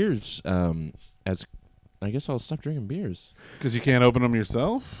drinking beers. I guess I'll stop drinking beers. Because you can't open them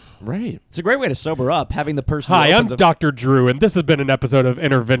yourself. Right. It's a great way to sober up, having the person. Hi, who I'm opens them- Dr. Drew, and this has been an episode of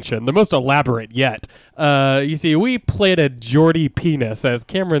Intervention, the most elaborate yet. You see, we planted Jordy Penis as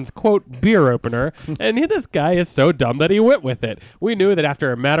Cameron's, quote, beer opener, and this guy is so dumb that he went with it. We knew that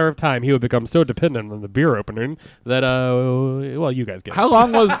after a matter of time, he would become so dependent on the beer opener that, well, you guys get it. How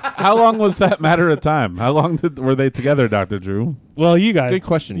long was that matter of time? How long were they together, Dr. Drew? Well, you guys. Good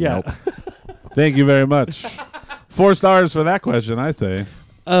question. Yeah. Nope. Thank you very much. 4 stars for that question, I say.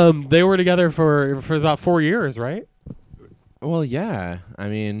 They were together for about 4 years, right? Well, yeah. I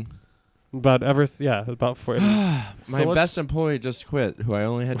mean, About about 4. my let's- best employee just quit, who I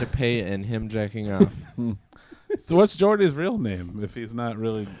only had to pay and him jacking off. So what's Jordy's real name if he's not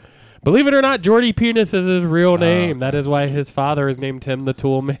really... Believe it or not, Jordy Penis is his real name. That is why his father is named Tim the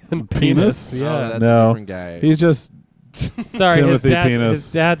Tool Man Penis? Yeah. Oh, that's No. a different guy. He's just Sorry, Timothy his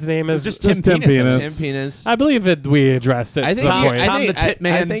Penis. dad's name is just just Tim Tim Penis. Penis. Tim Penis. I believe it. We addressed it I at think some you- point. I Tom think- the Tip I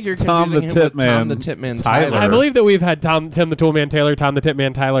Man. think you're Tom the confusing him Tip with Tom Man. the Tip Man Tyler. I believe that we've had Tim the Tool Man Taylor, Tom the Tip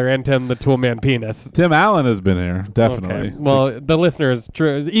Man Tyler, and Tim the Tool Man Penis. Tim Allen has been here, definitely. Okay. Well, the listeners,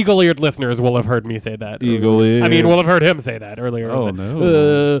 eagle-eared listeners, will have heard me say that. Eagle-eared. I mean, will have heard him say that earlier. Oh,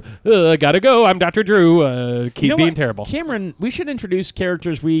 no. Gotta go. I'm Dr. Drew. Keep You know being what? terrible. Cameron, we should introduce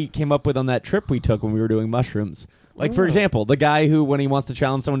characters we came up with on that trip we took when we were doing mushrooms. Like, for example, the guy who, when he wants to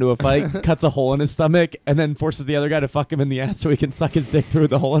challenge someone to a fight, cuts a hole in his stomach and then forces the other guy to fuck him in the ass so he can suck his dick through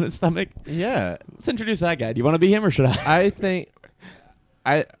the hole in his stomach. Yeah. Let's introduce that guy. Do you want to be him or should I?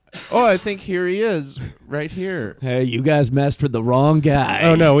 I think here he is, right here. Hey, you guys messed with the wrong guy.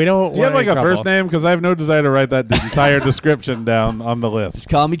 Oh no, we don't. Do you have want like a any first trouble. name? Because I have no desire to write that entire description down on the list. Just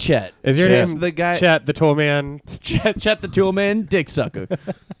call me Chet. Is your Chet. name The guy- Chet the Tool Man? Chet the Tool Man, dick sucker.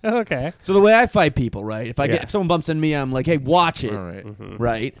 Okay. So the way I fight people, right? If Yeah. if someone bumps into me, I'm like, hey, watch it. All right.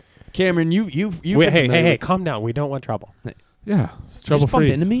 Right? Cameron, you Wait, hey, calm down. We don't want trouble. Yeah, it's You trouble just bumped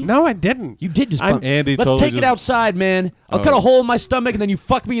free. into me? No, I didn't. You did just I'm- bump. Andy Let's totally take it just- outside, man. I'll Oh. cut a hole in my stomach and then you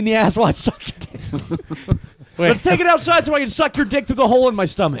fuck me in the ass while I suck your dick. Let's take it outside so I can suck your dick through the hole in my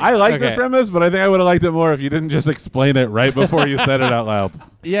stomach. I like this Okay. premise, but I think I would have liked it more if you didn't just explain it right before you said it out loud.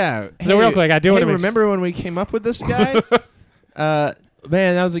 Yeah. So real quick, I do wanna make remember when we came up with this guy?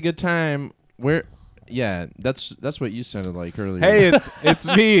 Man, that was a good time. Yeah, that's what you sounded like earlier. Hey, it's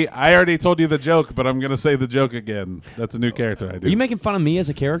me. I already told you the joke, but I'm gonna say the joke again. That's a new character I do. Are you making fun of me as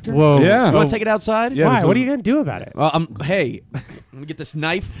a character? Whoa. Yeah. You want to take it outside? Yeah. Why? this What are is- you gonna do about it? Hey, let me get this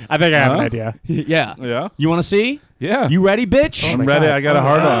knife. I think I have an Huh? idea. Yeah. Yeah. You want to see? Yeah. You ready, bitch? I'm my ready. God. I got a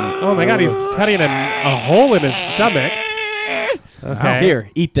hard on. Oh my God, he's cutting a hole in his stomach. Okay. Here,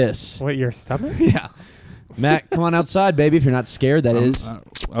 eat this. What, your stomach? Yeah. Matt, come on outside, baby, if you're not scared, that is.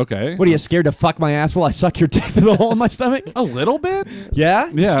 Okay. What are you, scared to fuck my ass while I suck your dick through the hole in my stomach? A little bit?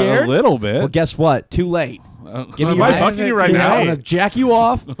 Yeah? Yeah, Scared? a little bit. Well, guess what? Too late. Give me Am your I ass. fucking you right Too I'm now? late. going to jack you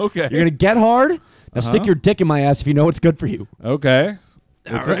off. Okay. You're going to get hard. Now stick your dick in my ass if you know it's good for you. Okay.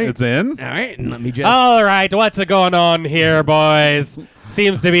 It's, right. it's in. All right, and let me just... All right, what's going on here, boys?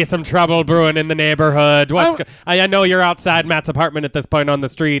 Seems to be some trouble brewing in the neighborhood. I know you're outside Matt's apartment at this point on the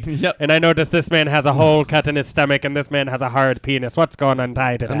street. Yep. And I noticed this man has a hole cut in his stomach, and this man has a hard penis. What's going on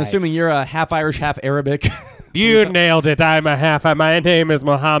today? I'm assuming you're a half Irish, half Arabic. You nailed it. I'm a half. My name is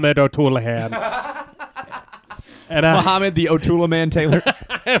Mohammed O'Toolahan. And Mohammed the O'Toola man Taylor.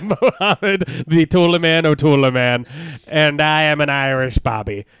 I'm Mohammed the Toolaman O'Toolaman. And I am an Irish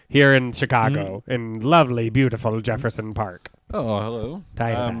Bobby here in Chicago, in lovely, beautiful Jefferson Park. Oh, hello.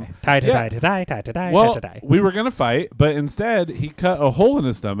 Well, we were gonna fight, but instead he cut a hole in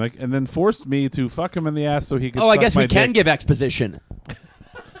his stomach and then forced me to fuck him in the ass so he could. Oh, I suck guess my we can dick. give exposition.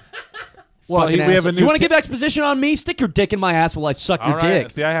 Well, we have a Asshole. new. You want to give exposition on me? Stick your dick in my ass while I suck All your right.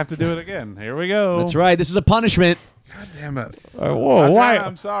 dick. See, I have to do it again. Here we go. That's right. This is a punishment. God damn it. whoa, why?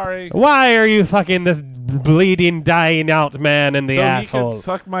 I'm sorry. Why are you fucking this bleeding, dying out man in the So he asshole? could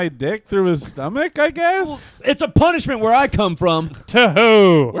suck my dick through his stomach, I guess. It's a punishment where I come from. To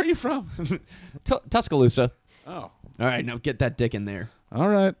who? Where are you from? Tuscaloosa. Oh, All right, now get that dick in there. all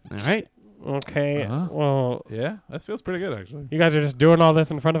right. All right. Okay. Uh-huh. Well, Yeah, that feels pretty good actually. you guys are just doing all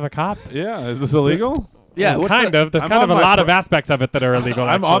this in front of a cop? Yeah, is this illegal? Yeah, Well, what's kind the- of. There's I'm kind of on a my lot of aspects of it that are illegal.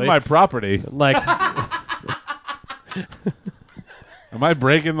 I'm on actually. my property. like. Am I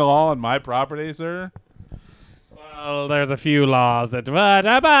breaking the law on my property, sir? Well, there's a few laws that, but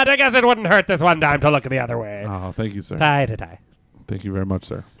I guess it wouldn't hurt this one time to look the other way. Oh, thank you, sir. Tie to tie. Thank you very much,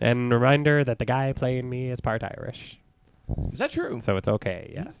 sir. And reminder that the guy playing me is part Irish, Is that true? so it's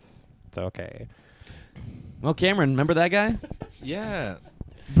okay. Yes, it's okay. Well, Cameron, remember that guy? Yeah.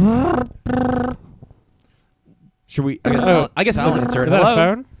 Should we? I guess Is I'll answer it. that Hello? a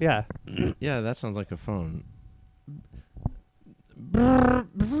phone? Yeah. Yeah, that sounds like a phone. Yeah.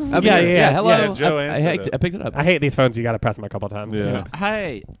 yeah. Hello. Yeah, Joe I answered it. picked it up. I hate these phones. You got to press them a couple times. Yeah.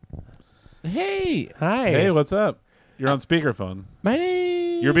 Hi. Hey, Hi. Hey, what's up? You're on speakerphone. my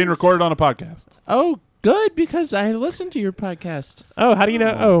name. You're being recorded on a podcast. Oh, good, because I listened to your podcast. Oh, how do you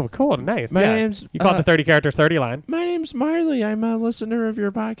know? Oh, cool. Nice. My yeah. name's, You called the 30 characters 30 line. My name's Marley. I'm a listener of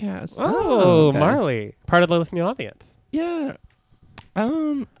your podcast. Oh, okay. Marley. Part of the listening audience. Yeah. I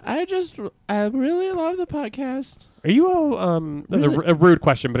really love the podcast. Are you this is Really? a rude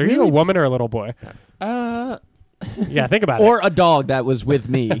question, but are you a Really? woman or a little boy? Yeah, think about Or a dog that was with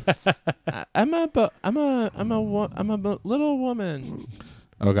me. I'm a little woman.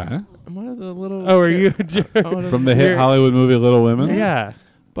 Okay. I'm one of the little. Oh, are you? From the hit You're- Hollywood movie Little Women? Yeah.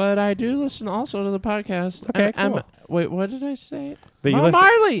 But I do listen also to the podcast. Okay, cool. Wait, what did I say? That you Oh, listen-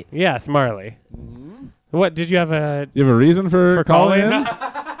 Marley. Yes, Marley. What did you have a? You have a reason for calling in?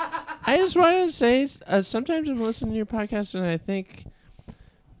 I just wanted to say, sometimes I'm listening to your podcast and I think,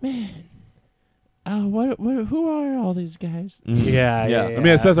 man, who are all these guys? Yeah, yeah. I mean,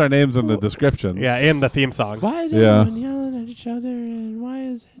 it says our names in the descriptions. Yeah, in the theme song. Why is Yeah. everyone yelling at each other and why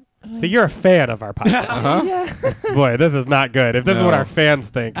is it? So you're a fan of our podcast. Uh-huh. Yeah. Boy, this is not good. If this is what No. our fans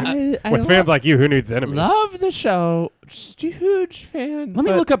think, I with fans like you, who needs enemies? love the show. Just a huge fan. Let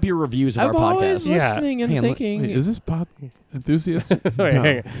me but look up your reviews of I'm our always podcast. Yeah. listening and Hang on, thinking. Wait, is this pod enthusiast? Wait, hang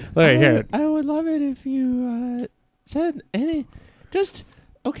on. Wait, here. I would love it if you said any. Just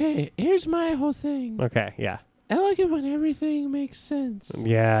okay. Here's my whole thing. Okay, yeah. I like it when everything makes sense.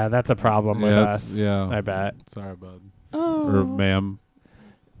 Yeah, that's a problem with Yeah, us. yeah. I bet. Sorry, bud. Oh, Or ma'am.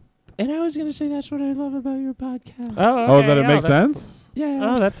 and I was gonna say that's what I love about your podcast. Oh, okay, that it yeah, makes that's- sense? Yeah.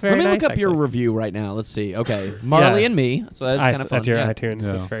 Oh, that's very Let me nice, look up your actually. review right now. Let's see. Okay, Marley Yeah. and me. So that's kind of fun. That's your yeah. iTunes.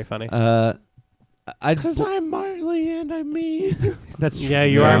 Yeah. That's very funny. Because I'm Marley and I'm me. That's Yeah,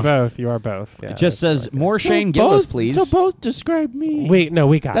 you Yeah. are both. You are both. Yeah, It just that's says like more So Shane Gillis, both- please. So both describe me. it. Wait, no,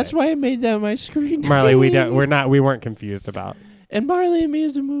 we got That's it. why I made that my screen. Marley, we don't. We're not. We weren't confused about. And Marley and Me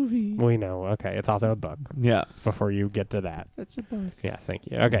is a movie. We know. Okay, it's also a book. yeah. Before you get to that. That's a book. Yes, thank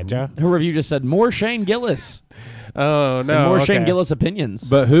you. Okay, Joe. Her review just said more Shane Gillis. Oh And no, more okay. Shane Gillis opinions.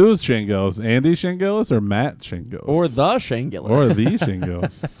 But who's Shane Gillis? Andy Shane Gillis or Matt Shane Gillis? or the Shane Gillis. Or the Shane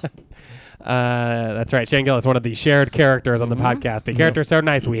Gillis. That's right. Shane Gillis, one of the shared characters on the podcast. The character's so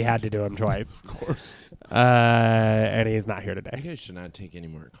nice, we had to do him twice. Of course. And he's not here You today. guys should not take any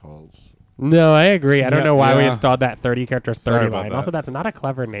more calls. No, I agree. I don't know why we Yeah. installed that 30 characters Sorry 30 about line. that. Also, that's not a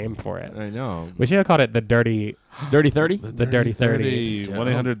clever name for it. I know. We should have called it the Dirty. Dirty 30? The Dirty 30.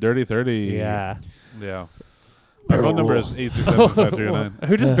 1-800-DIRTY-30. Yeah. Yeah. My phone number is 867-5309.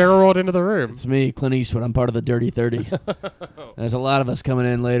 Who just barrel rolled into the room? It's me, Clint Eastwood. I'm part of the Dirty 30. There's a lot of us coming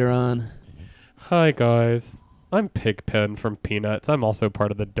in later on. Hi, guys. I'm Pigpen from Peanuts. I'm also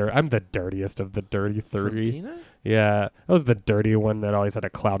part of the dirt. I'm the dirtiest of the Dirty 30. Peanut? Yeah. I was the dirty one that always had a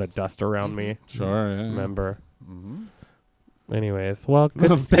cloud of dust around me. Sure, yeah. Remember? Mhm. Anyways, well,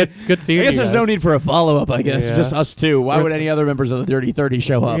 good seeing you I guess there's no guys. need for a follow-up, I guess. Yeah. Just us two. Why would any other members of the Dirty 30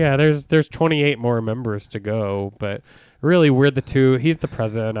 show up? Yeah, there's 28 more members to go, but really we're the two. He's the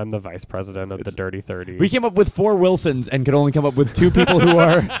president. I'm the vice president of the Dirty 30. We came up with 4 Wilsons and could only come up with 2 people who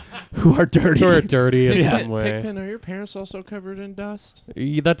are dirty. Who are dirty in Yeah. some way. Pigpen, are your parents also covered in dust?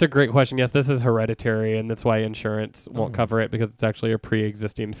 That's a great question. Yes, this is hereditary, and that's why insurance won't cover it because it's actually a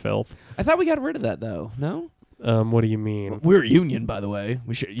pre-existing filth. I thought we got rid of that though. No, What do you mean? we're union, by the way.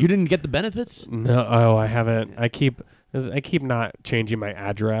 You didn't get the benefits. No, oh, I haven't. I keep not changing my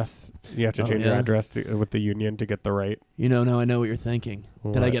address. You have to Oh, change your yeah? address with the union to get the right. Now I know what you're thinking.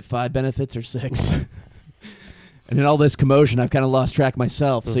 Did I What? get 5 benefits or 6? And in all this commotion, I've kind of lost track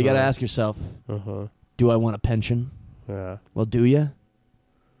myself. So you got to Uh-huh. ask yourself: Uh-huh. do I want a pension? Yeah. Well, do you?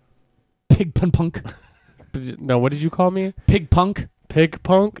 Pig punk. No, what did you call me? Pig punk. Pig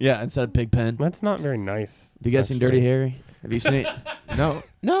punk? Yeah, instead of pig pen. That's not very nice. Have you guys seen actually. Dirty Harry? Have you seen it? No.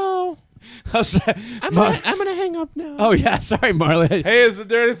 No. I'm gonna hang up now. Oh yeah, sorry, Marley. Hey, is the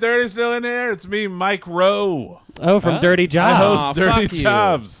Dirty 30 still in there? It's me, Mike Rowe. Oh, from Dirty I Jobs. host Dirty fuck you.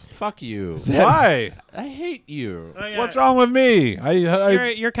 Jobs. Fuck you. Why? I hate you. Oh, yeah. What's wrong with me?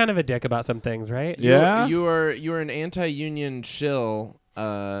 You're kind of a dick about some things, right? Yeah? You are an anti-union shill.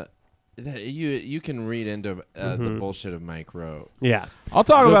 That you can read into the bullshit of Mike Rowe. Yeah. I'll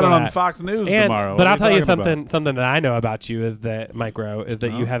talk Google about it on that. Fox News And, tomorrow. but What I'll are tell you talking about? something that I know about you is that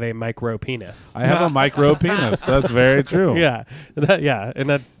you have a micro penis. I have a micro penis. That's very true. Yeah. And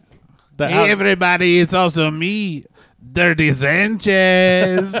that's Hey, everybody, it's also me, Dirty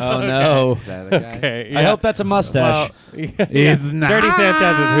Sanchez. Oh no. Is that the guy? Okay. I hope that's a mustache. Well, It's not. Dirty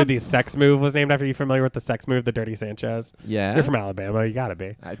Sanchez is who the sex move was named after. You familiar with the sex move, the Dirty Sanchez? Yeah. You're from Alabama. You gotta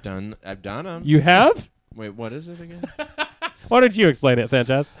be. I've done them. You have? Wait, what is it again? Why don't you explain it,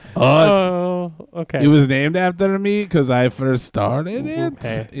 Sanchez? Oh, Okay. it was named after me because I first started it.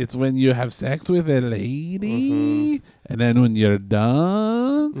 Okay. It's when you have sex with a lady, and then when you're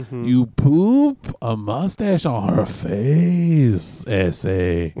done, you poop a mustache on her face.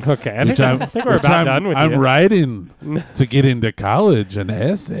 Essay. Okay. I Which think we're about done with I'm you. writing to get into college, an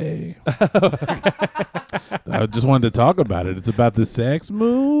essay. I just wanted to talk about it. It's about the sex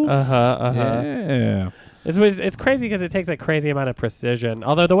move. Yeah. It's crazy because it takes a crazy amount of precision.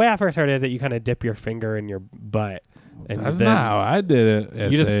 Although the way I first heard it is that you kind of dip your finger in your butt. And That's then not how I did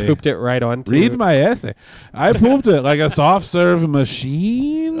it. you just essay. pooped it right onto. Read my essay. I pooped it like a soft serve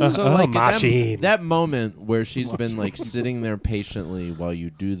machine. So Oh, like machine. that moment where she's been like sitting there patiently while you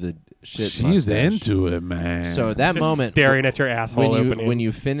do the shit. She's mustache. into it, man. So that Just moment, staring at your asshole when opening. when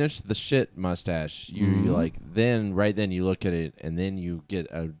you finish the shit mustache, you like then you look at it and then you get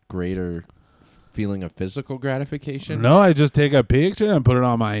a greater feeling of physical gratification. no, I just take a picture and put it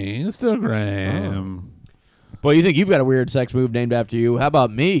on my Instagram. Well, you think you've got a weird sex move named after you? How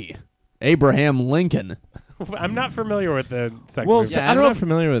about me, Abraham Lincoln? I'm not familiar with the sex Well, move. Yeah, I I'm don't not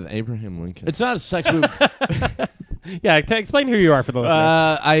familiar with Abraham Lincoln. It's not a sex move. Yeah, explain who you are for the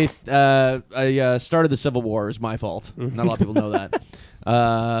listener. I started the Civil War. It's my fault. Not a lot of people know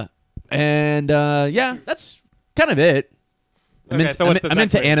that. Yeah, that's kind of it. Okay, so what's the I'm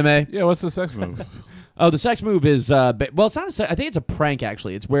sex into move? anime. Yeah, what's the sex move? Oh, the sex move is well, it's not a I think it's a prank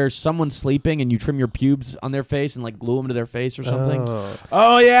actually. It's where someone's sleeping and you trim your pubes on their face and like glue them to their face or something.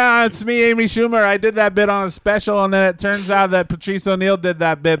 Oh, yeah, it's me, Amy Schumer. I did that bit on a special, and then it turns out that Patrice O'Neill did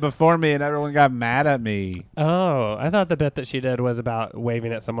that bit before me, and everyone got mad at me. Oh, I thought the bit that she did was about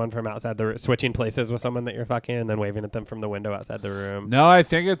waving at someone from outside the room, switching places with someone that you're fucking, and then waving at them from the window outside the room. No, I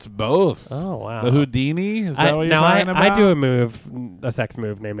think it's both. Oh, wow. The Houdini? Is that what you're now talking about? I do a sex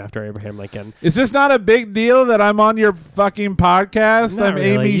move named after Abraham Lincoln. Is this not a big deal that I'm on your fucking podcast? Not I'm really.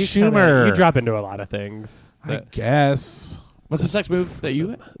 Amy You Schumer. You drop into a lot of things. I guess. What's the sex move that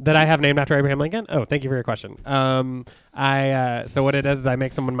you? that I have named after Abraham Lincoln? Oh, thank you for your question. So what it is I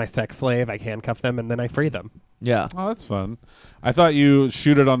make someone my sex slave. I handcuff them and then I free them. Yeah. Oh, that's fun. I thought you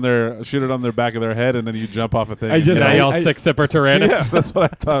shoot it on their back of their head, and then you jump off a thing. And I yell six Semper Tyrannis. Yeah, that's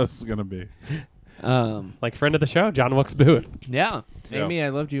what I thought it was gonna be. Like friend of the show, John Wilkes Booth. Yeah. Amy, I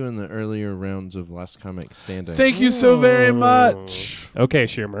loved you in the earlier rounds of Last Comic Standing. Thank you so very much. Okay,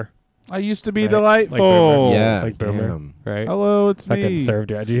 Schumer. I used to be Right. delightful. Like Boomer. Yeah, Like Boomer. damn. Right? Hello, it's Fucking me.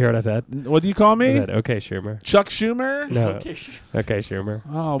 served you. Did you hear what I said? What do you call I me? said, okay, Schumer. Chuck Schumer? No. Okay, Schumer.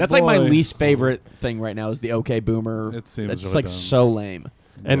 Oh, That's like my boy. least favorite thing right now is the OK Boomer. It seems It's really like dumb. so lame.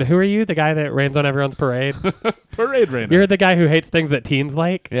 And who are you? The guy that rains on everyone's parade? Parade rainer. You're the guy who hates things that teens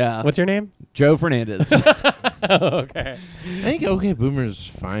like? Yeah. What's your name? Joe Fernandez. Oh, okay. I think okay, Boomer's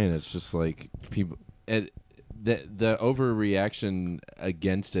fine. It's just like people. The overreaction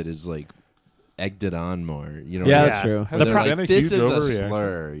against it is like egged it on more. You know? Yeah, what I that's mean? true. Has Where there they're been like, a this huge is a overreaction?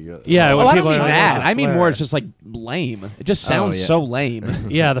 slur. Yeah, Oh, when I people don't mean are like, that. "It's a I mean slur." more it's just like lame. It just sounds yeah. so lame.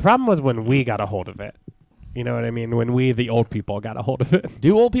 Yeah, the problem was when we got a hold of it. You know what I mean? When we, the old people, got a hold of it.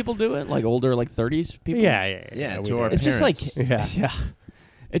 Do old people do it? Like older, like 30s people? Yeah, we to do. our It's just like, parents. Yeah.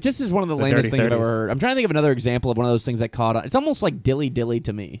 It just is one of the The lamest dirty things I've 30s. ever heard. I'm trying to think of another example of one of those things that caught on. It's almost like dilly dilly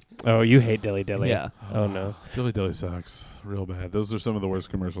to me. Oh, you hate Dilly Dilly. Yeah. Oh, no. Dilly Dilly sucks real bad. Those are some of the worst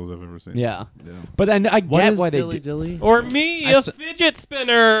commercials I've ever seen. Yeah. Yeah. But I What get is why they dilly do. dilly? Or me, I a s- fidget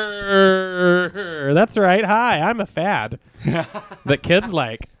spinner. That's right. Hi, I'm a fad that kids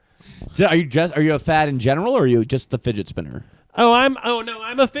like. Are you a fad in general, or are you just the fidget spinner? I'm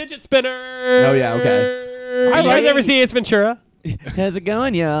a fidget spinner. Oh, yeah, okay. You guys ever see Ace Ventura? How's it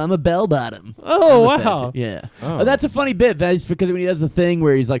going? Yeah, I'm a bell bottom. Oh, I'm a wow. fidget- Yeah. Oh. That's a funny bit, Vez, because when he does the thing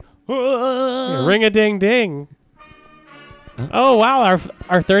where he's like, Ring a ding ding. Oh, wow. Our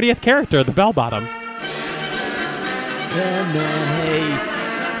 30th character, the bell bottom. Yeah,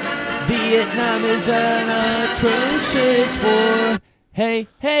 man, hey, Vietnam is an atrocious war.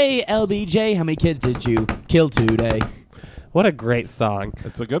 Hey, LBJ, how many kids did you kill today? What a great song.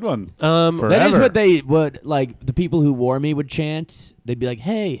 It's a good one. Forever. That is what they would, like, the people who wore me would chant. They'd be like,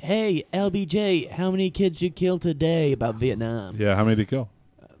 hey, LBJ, how many kids you kill today about Vietnam? Yeah, how many did he kill?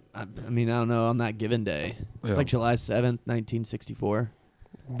 I mean, I don't know. I'm not given day. Yeah. It's like July 7th, 1964.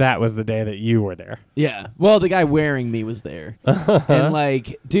 That was the day that you were there. Yeah. Well, the guy wearing me was there. And,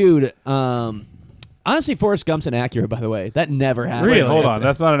 like, dude, honestly, Forrest Gump's inaccurate, by the way. That never happened. Really? Wait, hold on.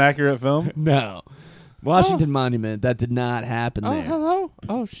 That's not an accurate film? No. Washington Monument, that did not happen Oh, there. hello.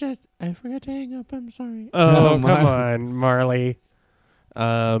 Oh shit! I forgot to hang up. I'm sorry. Oh, No, come on, Marley.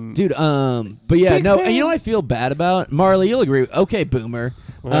 Dude, but yeah, Big no, fan. and you know what I feel bad about? Marley, you'll agree. Okay, Boomer.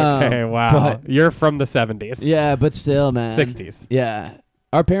 Okay, wow. but- You're from the 70s. Yeah, but still, man. 60s. Yeah.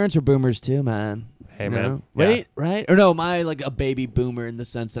 Our parents were boomers too, man. Hey, You man. know? Yeah. Wait, right? Or no, my like a baby boomer in the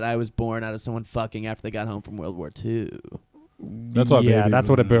sense that I was born out of someone fucking after they got home from World War II. That's what Yeah, baby that's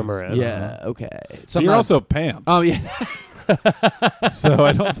what a boomer boomer is. Yeah, okay. So But I'm you're not- also pants. Oh yeah. So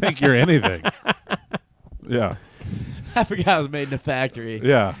I don't think you're anything. Yeah. I forgot I was made in a factory.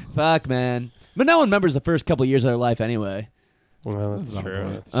 Yeah. Fuck, man. But no one remembers the first couple years of their life anyway. Well, that's That's not true.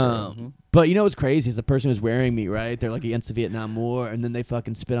 right. That's true. But you know what's crazy is the person who's wearing me, right? They're like against the Vietnam War, and then they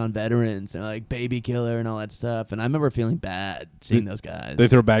fucking spit on veterans and like baby killer and all that stuff. And I remember feeling bad seeing those guys. They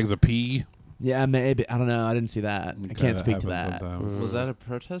throw bags of pee. Yeah, maybe. I don't know. I didn't see that. I can't speak to happens that. sometimes. Was that a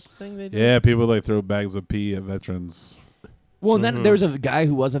protest thing they did? Yeah, people like throw bags of pee at veterans. Well, and then there was a guy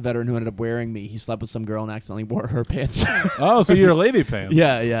who was a veteran who ended up wearing me. He slept with some girl and accidentally wore her pants. Oh, so you're a lady pants.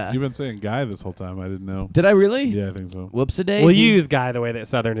 Yeah, yeah. You've been saying guy this whole time. I didn't know. Did I really? Yeah, I think so. Whoops a day. We'll use guy the way that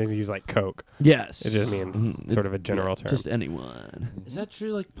Southerners use like Coke. Yes. It just means Mhm. sort of a general term. Just anyone. Is that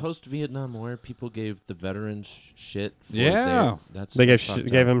true? Like post-Vietnam War, people gave the veterans shit. For Yeah. that's they gave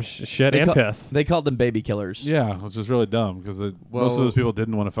fucked gave up. him shit They and call- piss. They called them baby killers. Yeah, which is really dumb because most Well- of those people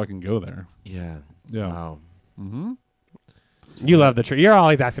didn't want to fucking go there. Yeah. Yeah. Wow. Mm-hmm. You love the troops. You're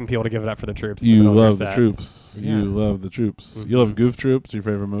always asking people to give it up for the troops. in the You middle of your love the sets. troops. Yeah. You love the troops. You love Goof Troops, your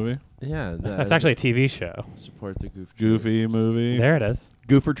favorite movie? Yeah. That's actually a TV show. support the goof. Goofy movie. There it is.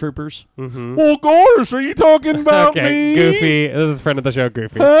 Goofer troopers. Mm-hmm. Well, gosh, are you talking about Okay, me? Goofy. This is friend of the show,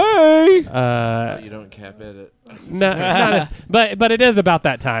 Goofy. Hey. Oh, you don't cap it. No, not as, but it is about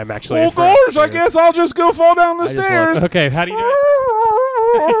that time actually. Well, for- gosh, I guess I'll just go fall down the I just stairs. Okay, how do you do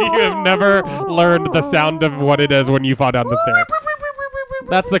it? You have never learned the sound of what it is when you fall down the stairs.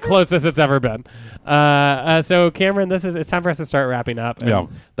 That's the closest it's ever been. So Cameron, it's time for us to start wrapping up. And Yeah.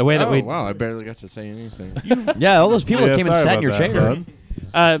 The way that Oh we wow! I barely got to say anything. Yeah, all those people that Yeah, came and sorry sat in your about that, chair. bud.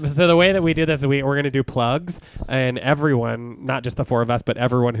 So the way that we do this is we're going to do plugs, and everyone, not just the four of us, but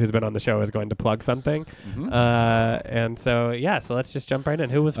everyone who's been on the show is going to plug something. And so let's just jump right in.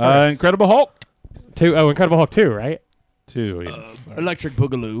 Who was first? Incredible Hulk. Incredible Hulk 2, right? 2, yes. Electric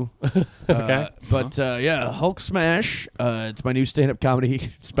Boogaloo. Okay. Hulk Smash. It's my new stand-up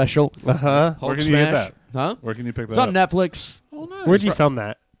comedy special. Uh-huh. Hulk Where can Smash. you get that? Huh? Where can you pick that It's on up? Netflix. Oh, nice. Where'd you film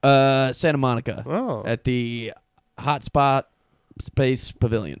that? Santa Monica. Oh. At the Hotspot Space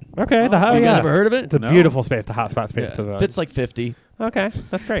Pavilion. Okay. You guys ever heard of it? It's a beautiful space, the Hotspot Space Pavilion. Fits like 50. Okay.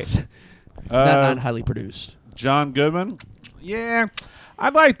 That's great. Not highly produced. John Goodman. Yeah.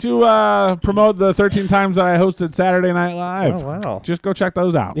 I'd like to promote the 13 times that I hosted Saturday Night Live. Oh, wow. Just go check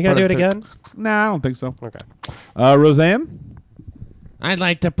those out. You going to do it again? Nah, I don't think so. Okay. Roseanne? I'd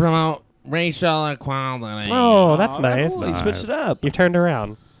like to promote racial equality. Oh, that's nice. Cool. You switched it up. You turned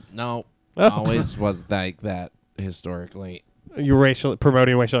around. No, Oh. always was like that historically. You were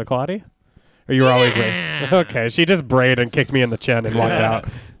promoting racial equality? Or you were always racist? Okay, she just brayed and kicked me in the chin and walked out.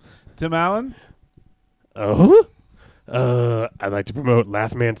 Tim Allen? Oh? I'd like to promote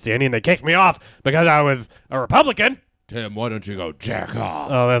Last Man Standing. They kicked me off because I was a Republican. Tim, why don't you go jack off?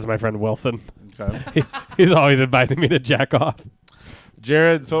 Oh, that's my friend Wilson. Okay. He's always advising me to jack off.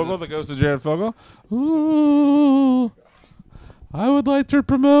 Jared Fogle, the ghost of Jared Fogle. Ooh, I would like to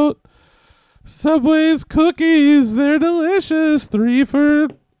promote Subway's cookies. They're delicious. 3 for,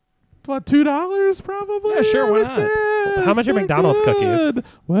 $2 probably? Yeah, sure, why That's not? it. How much are They're McDonald's good. cookies?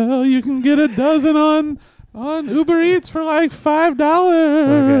 Well, you can get a dozen on Uber Eats for like $5.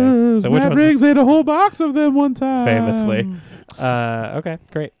 Okay. So which Matt one's- Riggs ate a whole box of them one time. Famously. Okay,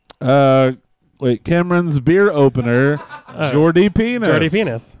 great. Wait, Cameron's beer opener, Jordy Penis. Jordy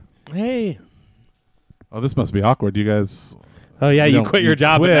Penis. Hey, Oh, this must be awkward. You guys. Oh, yeah, you don't- quit your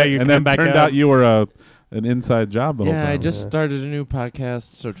job quit, and now you and come then back turned up. out you were an inside job the whole yeah, time. I just started a new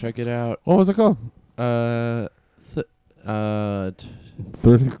podcast, so check it out. What was it called? 30.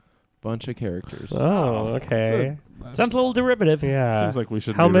 Bunch of characters. Oh, okay. Sounds a little derivative. Yeah. Seems like we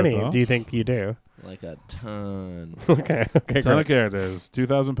should. How be many ripped off. do you think you do? Like a ton. Okay, Ton great. of characters,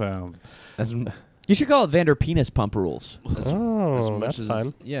 2,000 pounds. As, You should call it Vander Penis Pump Rules. Oh, much that's as,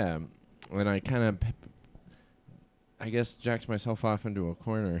 fun. Yeah, and I kind of, I guess, jacked myself off into a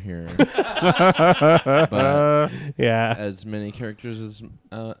corner here. But Yeah. as many characters as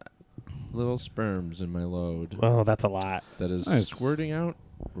little sperms in my load Oh, that's a lot. that is Nice. squirting out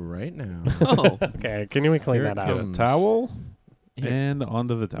right now. Oh. Okay, can you clean Here that it out? Get a comes. towel Yeah. and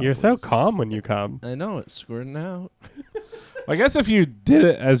onto the towel. You're so please. calm when you come. I know it's squirting out. I guess if you did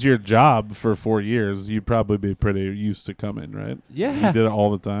it as your job for 4 years, you'd probably be pretty used to coming, right? You Yeah. did it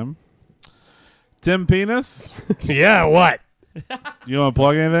all the time. Tim Penis, Yeah, what? you want to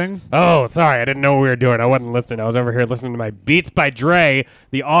plug anything? Oh, sorry, I didn't know what we were doing. I wasn't listening. I was over here listening to my Beats by Dre,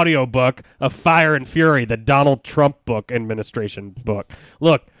 the audiobook of Fire and Fury, the Donald Trump book, administration book.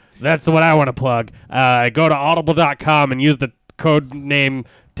 Look, that's what I want to plug. Go to audible.com and use the code name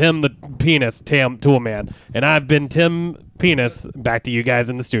Tim the Penis, Tam Toolman. And I've been Tim Penis. Back to you guys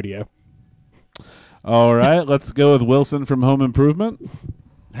in the studio. All right, let's go with Wilson from Home Improvement.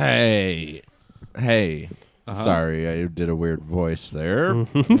 Hey. Sorry, I did a weird voice there.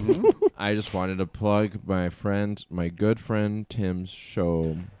 I just wanted to plug my good friend Tim's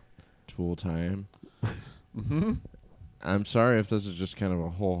show, Tool Time. I'm sorry if this is just kind of a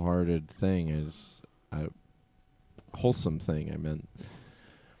wholehearted thing. Wholesome thing, I meant.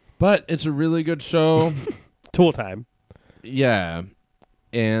 But it's a really good show. Tool time. Yeah.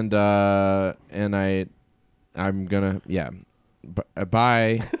 And I'm gonna,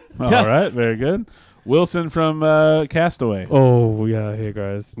 bye. All right, very good. Wilson from Castaway. Oh, yeah. Hey,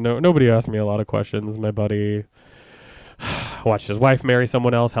 guys. Nobody asked me a lot of questions. My buddy watched his wife marry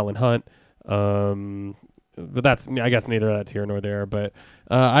someone else, Helen Hunt. But I guess neither of that's here nor there. But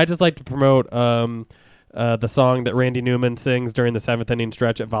I just like to promote the song that Randy Newman sings during the 7th inning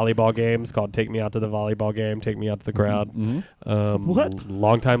stretch at volleyball games called Take Me Out to the Volleyball Game, Take Me Out to the Crowd. What?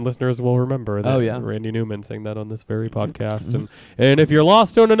 Longtime listeners will remember that Oh, yeah. Randy Newman sang that on this very podcast. And if you're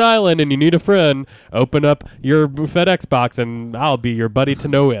lost on an island and you need a friend, open up your FedEx box and I'll be your buddy to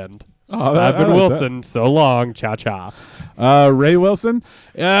no end. Oh, I've been I like Wilson. So long. Cha cha. that. Ray Wilson.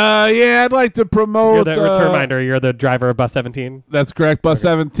 Yeah, I'd like to promote. You're the reminder. You're the driver of bus 17. That's correct. Bus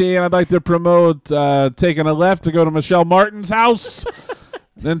 17. I'd like to promote taking a left to go to Michelle Martin's house,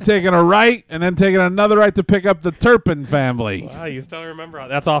 then taking a right, and then taking another right to pick up the Turpin family. Wow, you still remember?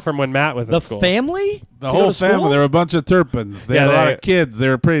 That's all from when Matt was in The school. family? The To go whole to school? family. There were a bunch of Turpins. They Yeah, had a lot they- of kids. They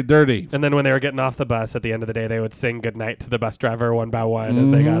were pretty dirty. And then when they were getting off the bus at the end of the day, they would sing goodnight to the bus driver one by one as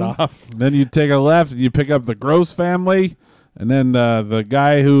they got off. Then you take a left and you pick up the Gross family. And then the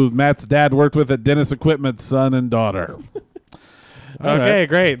guy who Matt's dad worked with at Dennis Equipment's son and daughter. Okay,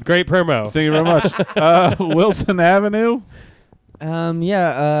 great promo. Thank you very much. Wilson Avenue.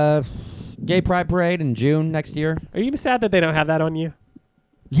 Gay Pride Parade in June next year. Are you sad that they don't have that on you?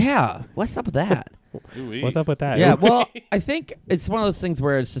 Yeah. What's up with that? What's up with that? Yeah, well, I think it's one of those things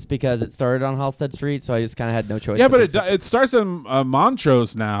where it's just because it started on Halstead Street, so I just kind of had no choice. Yeah, but it starts in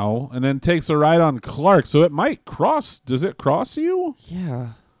Montrose now, and then takes a ride on Clark, so it might cross. Does it cross you? Yeah.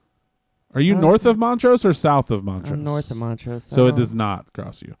 Are you north of Montrose or south of Montrose? I'm north of Montrose. So it does not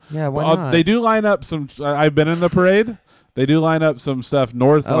cross you. Yeah, why Well, not? They do line up some. I've been in the parade. They do line up some stuff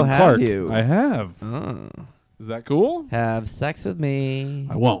north on have Clark. you? I have. Oh. Is that cool? Have sex with me.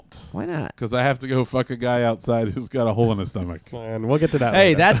 I won't. Why not? Because I have to go fuck a guy outside who's got a hole in his stomach. And we'll get to that.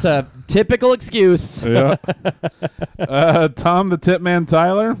 Hey, later. that's a typical excuse. Yeah. Tom the Tip Man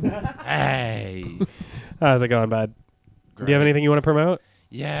Tyler. Hey. How's it going, bud? Do you have anything you want to promote?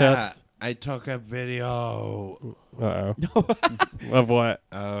 Yeah. Tits? I took a video Uh oh. Of what?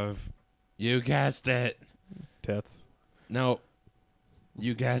 of, you guessed it. Tits. No,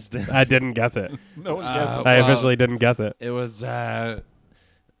 you guessed it. I didn't guess it. No one gets it. I Well, officially didn't guess it. It was a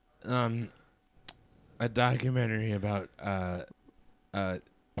documentary about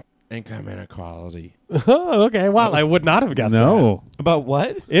income inequality. Oh, okay. Well, I would not have guessed No. About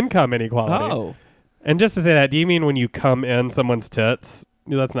what? that. Income inequality. Oh. And just to say that, do you mean when you come in someone's tits?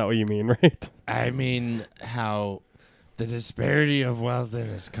 That's not what you mean, right? I mean, how the disparity of wealth in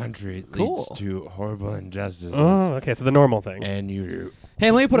this country Cool. leads to horrible injustices. Oh, okay. So the normal thing. And you Hey,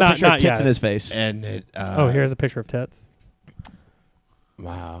 let me put a Not- picture of not tits yet. in his face. and it. Oh, here's a picture of tits.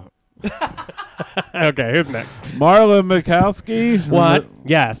 Wow. Okay, who's next? Marla Mikowski. What?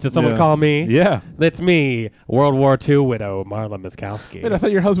 Yes. Did someone Yeah. call me? Yeah. That's me, World War II widow Marla Miskowski. Wait, I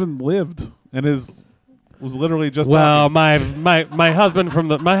thought your husband lived and was literally just. Well, talking. my husband from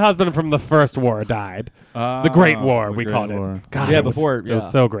the First War died. The Great War, the we Great called War. it. God, Yeah, it was, before- it yeah.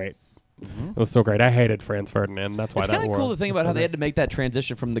 was so great. It was so great. I hated Franz Ferdinand. That's why It's that kind of war. cool to think was about so how they great. had to make that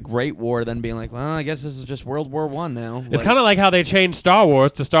transition from the Great War, then being like, well, I guess this is just World War I now. It's kind of like how they changed Star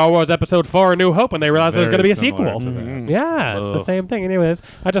Wars to Star Wars Episode 4: A New Hope when they realized there was going to be a very similar sequel. to that. Yeah, it's the Ugh. same thing. Anyways,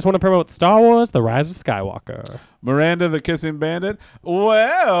 I just want to promote Star Wars: The Rise of Skywalker. Miranda the Kissing Bandit.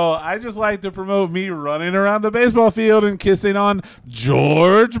 Well, I just like to promote me running around the baseball field and kissing on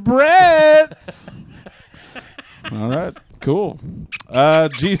George Brett. All right, cool.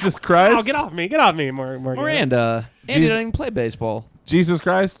 Jesus Christ. Oh, get off me, Morgan. Miranda. Andy Jesus- doesn't even play baseball. Jesus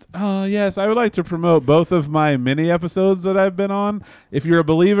Christ. Oh, yes. I would like to promote both of my mini episodes that I've been on. If you're a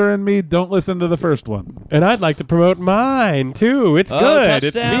believer in me, don't listen to the first one. And I'd like to promote mine too. It's Oh, good.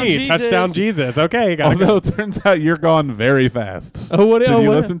 It's Touchdown me, Jesus. Touchdown Jesus. Okay, you gotta go. Although it turns out you're gone very fast. Oh, what? Did oh, you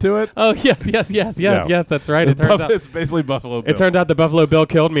what- listen to it? Oh, yes. No. That's right. It turns out. It's basically Buffalo Bill. It turned out the Buffalo Bill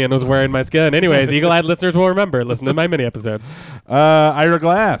killed me and was wearing my skin. Anyways, eagle-eyed listeners will remember. Listen to my mini episode. Ira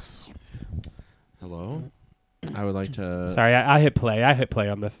Glass. Hello. I would like to. Sorry, I hit play. I hit play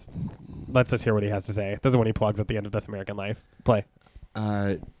on this. Let's just hear what he has to say. This is when he plugs at the end of This American Life. Play.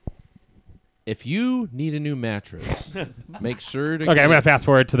 If you need a new mattress, make sure to. Okay, I'm gonna fast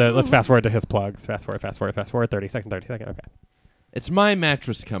forward to the. Let's fast forward to his plugs. Fast forward. 30 seconds. Okay. It's my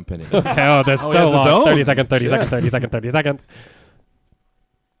mattress company. Okay. Oh, that's Oh, he so has his long. own. 30 seconds. 30 Shit. seconds. 30 seconds. 30 seconds.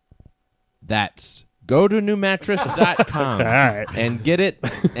 That's go to newmattress.com All right. and get it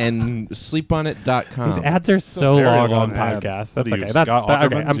and sleeponit.com. These ads are so very long long on ad. podcasts. What That's are you, okay. That's Scott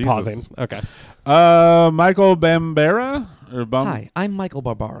okay. Aukerman? I'm Jesus. pausing. Okay. Michael Bambara? Or Hi, I'm Michael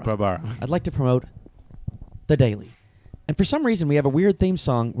Barbara. Barbara. I'd like to promote The Daily. And for some reason, we have a weird theme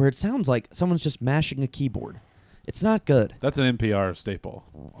song where it sounds like someone's just mashing a keyboard. It's not good. That's an NPR staple.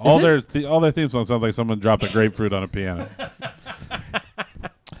 All their theme songs sounds like someone dropped a grapefruit on a piano.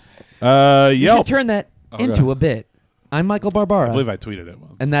 You Yelp. should turn that Okay. into a bit. I'm Michael Barbara. I believe I tweeted it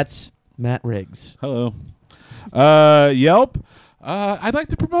once. And that's Matt Riggs. Hello. Yelp. I'd like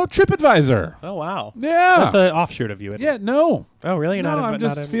to promote TripAdvisor. Oh wow. Yeah. That's an offshoot of you. Isn't it? Yeah, no. Oh really? You're No, not. I'm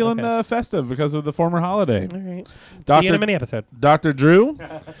just feeling Okay. festive because of the former holiday. All right. See you in Dr. a mini episode. Dr. Drew.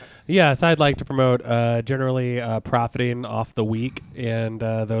 Yes, I'd like to promote generally profiting off the weak and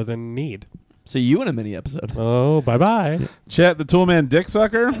those in need. See you in a mini episode. Oh, bye-bye. Chet the Toolman Dick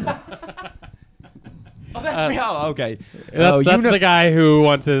Sucker. Oh, that's me. Oh, okay. That's the guy who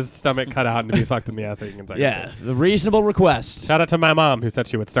wants his stomach cut out and to be fucked in the ass so he can suck it. Yeah, the reasonable request. Shout out to my mom who said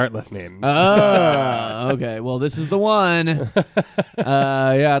she would start listening. Oh, okay. Well, this is the one.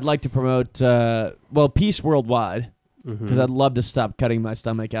 Yeah, I'd like to promote, Peace Worldwide. because I'd love to stop cutting my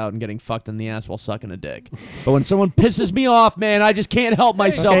stomach out and getting fucked in the ass while sucking a dick. But when someone pisses me off, man, I just can't help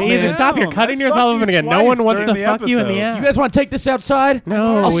myself. Okay, man. easy. Stop. You're cutting I yourself fucked up you again. No one twice wants to during the fuck you in the episode. ass. You guys want to take this outside?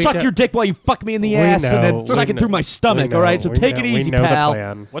 No, I'll we suck don't. your dick while you fuck me in the We ass and know, then we suck it know, through my stomach. we All right, know, so we take know, it we easy, know the pal.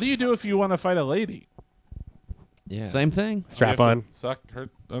 plan. What do you do if you want to fight a lady? Yeah. Same thing. Strap You have on. to Suck her.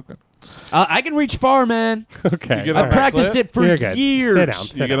 Okay. I can reach far, man. Okay. You get I on that practiced clip? it for You're good. years. Sit down. You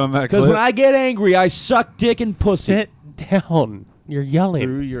Sit get on that Because clip. when I get angry, I suck dick and pussy. Sit down. You're yelling.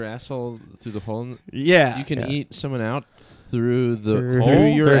 Through your asshole, through the hole. Yeah. You can Yeah. eat someone out through the Through through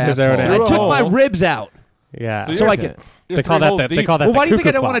your through his own asshole. I Through a took hole. my ribs out. Yeah. So So you're- I can. You're They call 3 that holes the, they deep. call that Well, the why do you think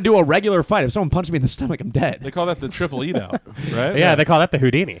I cuckoo don't want to clock. do a regular fight? If someone punches me in the stomach, I'm dead. They call that the triple eat out, right? Yeah, they call that the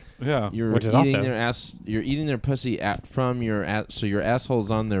Houdini. Yeah. You're Which is eating also- their ass. You're eating their pussy from your ass. So your asshole's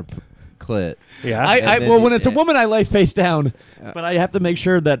on their clit. Yeah. And then Well, you- when it's a woman, I lay face down, but I have to make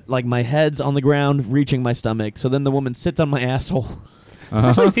sure that like my head's on the ground, reaching my stomach. So then the woman sits on my asshole. It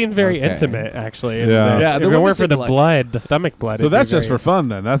actually seems very Okay. intimate, actually. Yeah. Yeah, If the it women weren't for seem the like- blood, the stomach blood. So it'd be that's just very- for fun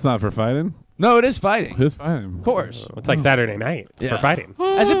then. That's not for fighting. No, it is fighting. It's fine. Of course. It's like Saturday night. It's Yeah. for fighting.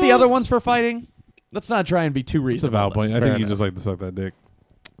 As if the other one's for fighting. Let's not try and be too It's a reasonable. valid point. I Fair think you enough. just like to suck that dick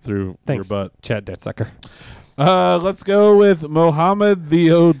through Thanks, your butt. Chad Dittsucker. Let's go with Mohammed the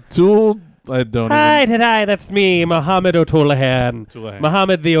O'Toole. I don't Hi, even. hi, that's me, Mohammed O'Toolahan. O'Toolahan.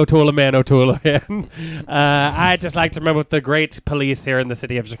 Mohammed the O'Toolaman O'Toolahan. I'd just like to remember with the great police here in the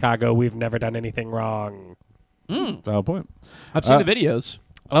city of Chicago, we've never done anything wrong. Valid point. I've seen the videos.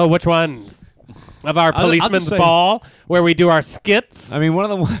 Oh, which ones? Of our I'll just policeman's say- ball, where we do our skits? I mean,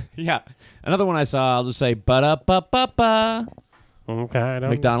 one of them. Yeah, another one I saw. I'll just say, ba-da-ba-ba-ba. Okay, I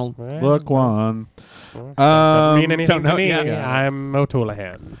don't, McDonald. Look one. Doesn't mean anything don't know- to me. yeah. I'm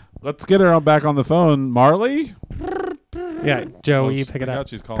O'Toolahan. Let's get her back on the phone. Marley? Yeah, Joe, Oh, you sh- pick I it up. got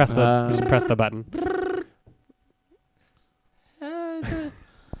she's calling. Press the, Uh, just press the button.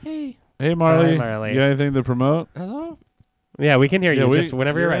 Hey, Hey, Marley. Hi, Marley. You got anything to promote? hello. Yeah, we can hear you. we- Just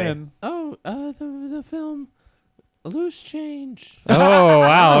whenever you're ready. in. Oh, the film, Loose Change. Oh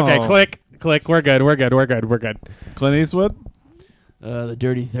wow! Okay, Oh. click. We're good. We're good. Clint Eastwood? The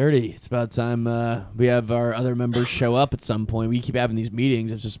Dirty 30. It's about time we have our other members show up at some point. We keep having these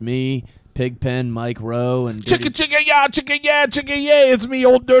meetings. It's just me, Pigpen, Mike Rowe, and Chicka, chicka, yeah, it's me,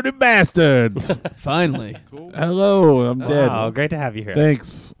 old dirty bastards. finally. Hello, I'm dead. Oh, great to have you here.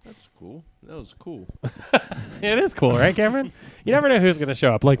 Thanks. That's cool. That was cool. It is cool, right, Cameron? You never know who's gonna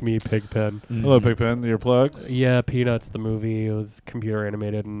show up. Like me, Pigpen. Hello, Pigpen. Your plugs? Yeah, Peanuts the movie. It was computer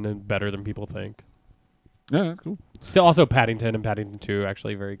animated and better than people think. Yeah, cool. Still, also Paddington and Paddington 2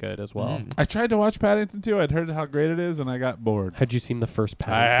 actually very good as well. I tried to watch Paddington 2. I'd heard how great it is, and I got bored. Had you seen the first I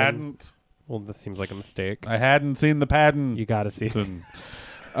Paddington? hadn't. Well, that seems like a mistake. I hadn't seen the Paddington. You got to see.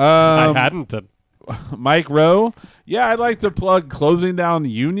 I I hadn't. Mike Rowe. Yeah, I'd like to plug closing down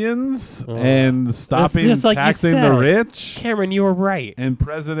unions and stopping just like you taxing the said. rich, Cameron, you were right. and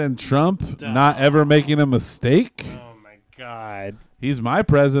President Trump not ever making a mistake. Oh my God. He's my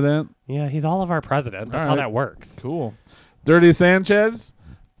president. Yeah, he's all of our president. That's All how right. that works. Cool. Dirty Sanchez.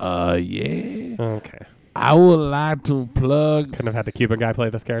 Yeah. Okay. I would like to plug. Couldn't have had the Cuban guy play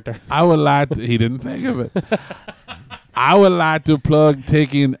this character. I would like to, he didn't think of it. I would like to plug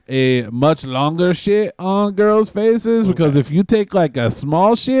taking a much longer shit on girls' faces because if you take like a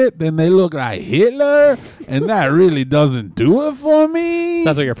small shit, then they look like Hitler, and that really doesn't do it for me.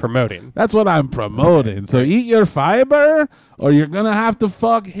 That's what you're promoting. That's what I'm promoting. So eat your fiber, or you're gonna have to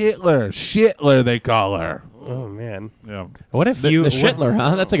fuck Hitler. Shitler, they call her. Oh man. Yeah. What if The you Shitler,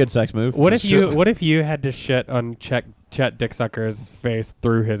 huh? That's a good sex move. What if you had to shit on Chet Dicksucker's face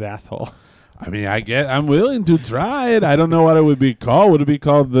through his asshole? I mean, I'm willing to try it. I don't know what it would be called. Would it be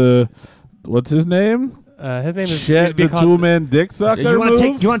called what's his name? His name is Chet it'd be the called- two-man dick sucker You want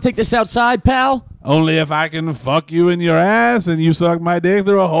move? to take this outside, pal? Only if I can fuck you in your ass and you suck my dick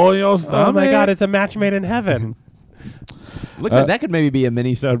through a hole in your stomach. Oh my God! It's a match made in heaven. Looks like that could maybe be a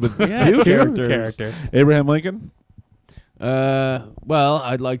mini-sode with Yeah, two characters. characters. Abraham Lincoln? Well,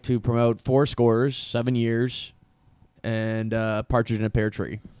 I'd like to promote 4 Scores, 7 Years, and Partridge in a Pear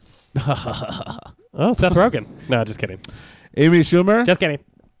Tree. Oh, Seth Rogen. No, just kidding. Amy Schumer? Just kidding.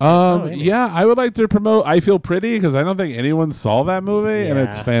 Amy. Yeah, I would like to promote I Feel Pretty because I don't think anyone saw that movie, and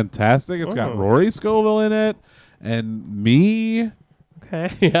it's Yeah. fantastic. It's got Oh. Rory Scovel in it and me. Okay.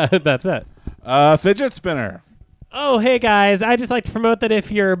 Yeah, that's it. Fidget Spinner. Oh, hey guys! I just like to promote that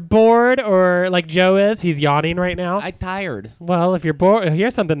if you're bored or like Joe is, he's yawning right now. I'm tired. Well, if you're bored,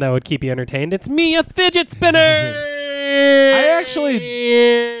 here's something that would keep you entertained. It's me, a fidget spinner.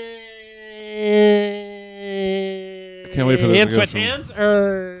 I can't wait for this to And go switch through. hands.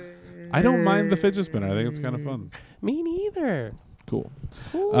 I don't mind the fidget spinner. I think it's kind of fun. Me neither. Cool.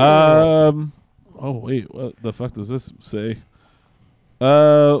 Oh wait, what the fuck does this say?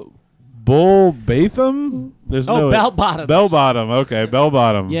 Bull Batham? There's bell bottoms. Bell bottom. Okay, bell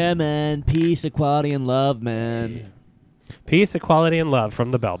bottom. Yeah, man. Peace, equality, and love, man. Peace, equality, and love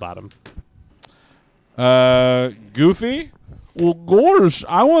from the bell bottom. Goofy? Well, gosh,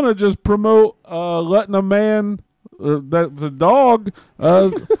 I want to just promote letting a man that's a dog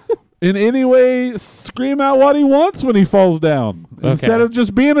in any way scream out what he wants when he falls down instead of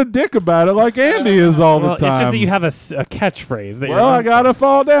just being a dick about it like Andy is all the time. It's just that you have a catchphrish. That I gotta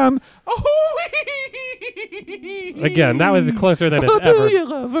fall down. Again, that was closer than it's Do ever. you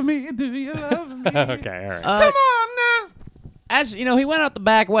love me? Do you love me? Okay, all right. Come on now. As you know, he went out the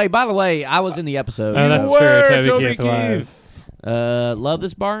back way. By the way, I was in the episode. Oh, that's were, true. Toby Keith was. Love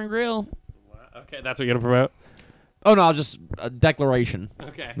this bar and grill. Okay, that's what you're gonna promote. Oh no, just a declaration.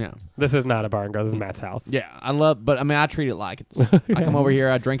 Okay. Yeah. This is not a bar and grill. This is Matt's house. Yeah, but I mean, I treat it like it's. I come over here,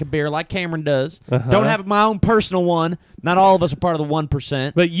 I drink a beer like Cameron does. Don't have my own personal one. Not all of us are part of the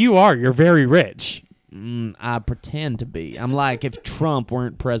 1%. But you're very rich. I pretend to be. I'm like if Trump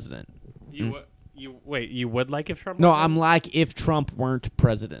weren't president. You would like if Trump? No, wasn't? I'm like if Trump weren't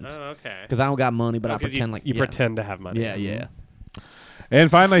president. Oh, okay. Because I don't got money, but I 'cause pretend like you pretend to have money. Yeah, yeah. And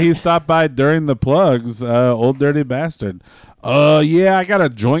finally, he stopped by during the plugs. Old dirty bastard. Yeah, I got a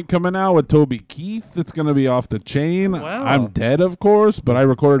joint coming out with Toby Keith. It's gonna be off the chain. Wow. I'm dead, of course, but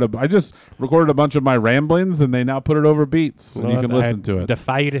I just recorded a bunch of my ramblings, and they now put it over beats, and you can listen to it.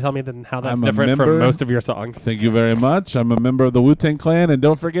 Defy you to tell me how that's I'm a different from member. most of your songs. Thank you very much. I'm a member of the Wu-Tang Clan, and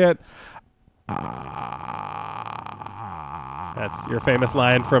don't forget. That's your famous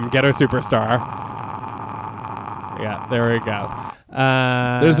line from Ghetto Superstar. Yeah, there we go.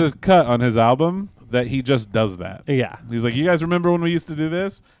 There's a cut on his album that he just does that. Yeah. He's like, you guys remember when we used to do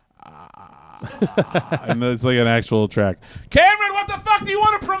this? And it's like an actual track. Cameron, what the fuck do you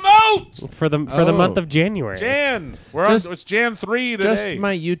want to promote? For the month of January. Jan. It's Jan 3 today. Just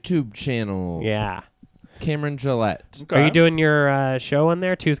my YouTube channel. Yeah. Cameron Gillette. Okay. Are you doing your show on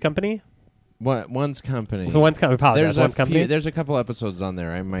there, Two's Company? One's Company. The One's Company. Apologize. One's Company. There's a couple episodes on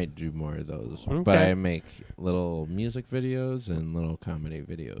there. I might do more of those. Okay. But I make little music videos and little comedy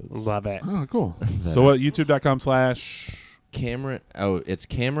videos. Love it. Oh, cool. So what? YouTube.com/ Cameron. Oh, it's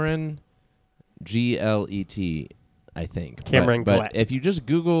Cameron Glet, I think. Cameron but Gillette. if you just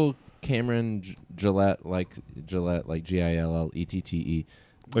Google Cameron Gillette, like Gillette, Like the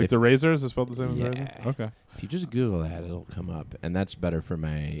razors is spelled the same as Yeah. razor? Okay. if you just Google that, it'll come up, and that's better for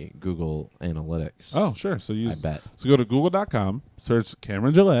my Google Analytics. Oh, sure. So I bet. So go to google.com, search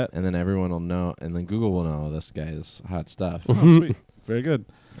Cameron Gillette. And then everyone will know, and then Google will know this guy's hot stuff. Oh, sweet. Very good.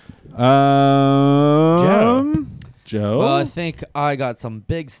 Joe. Well, I think I got some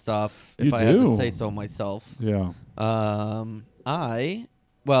big stuff, if You I had do. to say so myself. Yeah.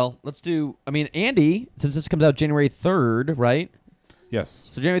 Let's do, Andy, since this comes out January 3rd, right? Yes.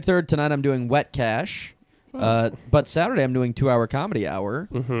 So January 3rd, tonight I'm doing Wet Cash. But Saturday I'm doing 2-hour comedy hour.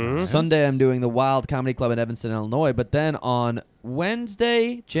 Mm-hmm. Sunday I'm doing the Wild Comedy Club in Evanston, Illinois. But then on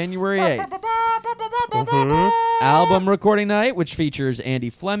Wednesday, January 8th, Mm-hmm. album recording night, which features Andy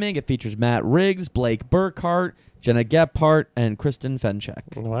Fleming. It features Matt Riggs, Blake Burkhart, Jenna Gephardt, and Kristen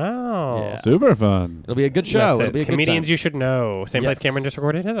Fenchek. Wow. Yeah. Super fun. It'll be a good show. That's It'll it. be a good Comedians time. you should know. Same place Yes. Cameron just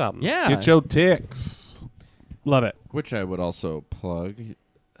recorded his album. Yeah. Get your ticks. Love it. Which I would also plug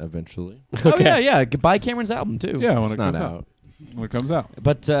eventually. Oh, yeah. Buy Cameron's album, too. Yeah, when It's it not comes out. out. When it comes out.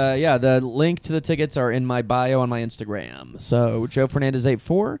 But, the link to the tickets are in my bio on my Instagram. So, Joe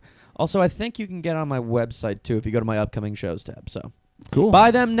Fernandez84. Also, I think you can get on my website, too, if you go to my upcoming shows tab. So, Cool.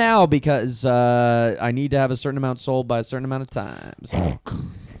 buy them now because I need to have a certain amount sold by a certain amount of time. So,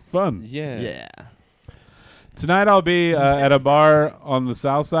 Fun. yeah. Tonight I'll be at a bar on the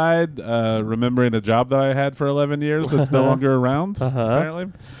south side, remembering a job that I had for 11 years that's no longer around, apparently.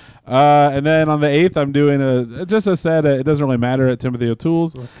 And then on the 8th, I'm doing just a set. It doesn't really matter at Timothy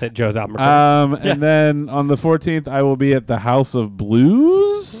O'Toole's. Let's hit Joe's album recording. And then on the 14th, I will be at the House of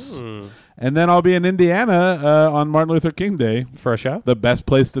Blues. And then I'll be in Indiana on Martin Luther King Day. For a show? The best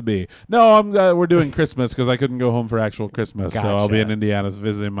place to be. No, we're doing Christmas because I couldn't go home for actual Christmas. So I'll be in Gotcha. Indiana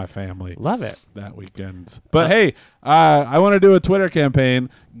visiting my family. Love it. That weekend. But hey, I want to do a Twitter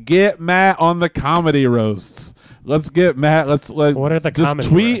campaign. Get Matt on the comedy roasts. Let's get Matt. Let's What are the just comedy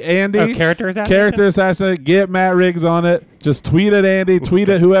tweet roasts? Andy. Oh, character assassination? Character assassination. Get Matt Riggs on it. Just tweet at Andy. Tweet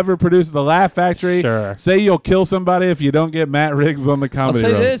at whoever produces the Laugh Factory. Sure. Say you'll kill somebody if you don't get Matt Riggs on the I'll comedy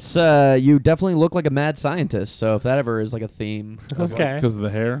say roast. this: you definitely look like a mad scientist. So if that ever is like a theme, Okay. Because of the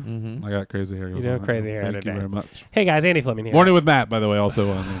hair. Mhm. I got crazy hair. You do have crazy hair Thank today. you very much. Hey guys, Andy Fleming here. Morning with Matt, by the way, also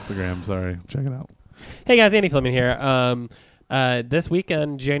on Instagram. Sorry, check it out. Hey guys, Andy Fleming here. This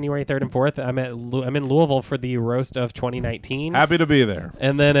weekend, January 3rd and 4th, I'm in Louisville for the roast of 2019. Happy to be there.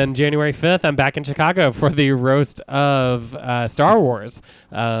 And then on January 5th, I'm back in Chicago for the roast of Star Wars.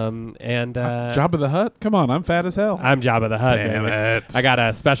 Jabba the Hutt? Come on, I'm fat as hell. I'm Jabba the Hutt. Damn baby. it. I got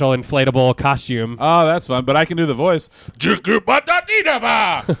a special inflatable costume. Oh, that's fun, but I can do the voice.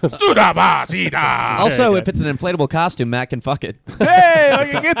 Also, good. if it's an inflatable costume, Matt can fuck it. Hey,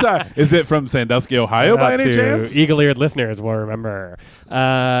 like a guitar. Is it from Sandusky, Ohio, by any To chance? eagle-eared listeners will remember.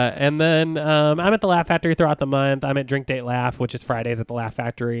 And then I'm at the Laugh Factory throughout the month. I'm at Drink Date Laugh, which is Fridays at the Laugh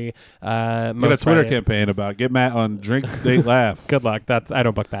Factory. Get a Most Twitter Fridays. campaign about get Matt on Drink Date Laugh. Good luck. I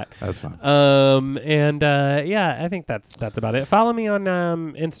don't book that. That's fine. Yeah, I think that's about it. Follow me on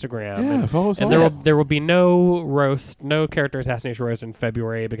Instagram. Yeah, follow us And all. there will be no character assassination roast in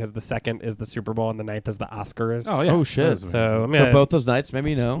February because the 2nd is the Super Bowl and the 9th is the Oscars. Oh, yeah. Oh, shit. That is amazing. So, I'm So gonna- both those nights,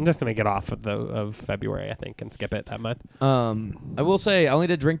 maybe no. I'm just gonna get off of February, I think, and skip it that month. I will say I only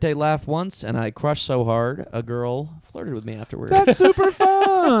did Drink Date Laugh once, and I crushed so hard a girl flirted with me afterwards. That's super fun.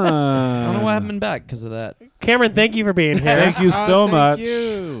 I don't know what happened back because of that. Cameron, thank you for being here. Thank you so much.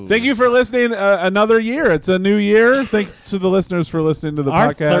 Thank you for listening another year. It's a new year. Thanks to the listeners for listening to the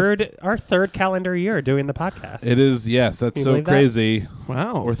podcast. Our third calendar year doing the podcast. It is, yes. Can That's you so believe that? crazy.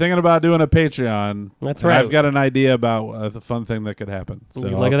 Wow. We're thinking about doing a Patreon. That's and right. I've got an idea about the fun thing that could happen. So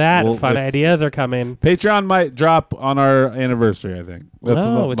Look at that. Fun if- ideas are coming. Patreon might drop on our anniversary, I think. That's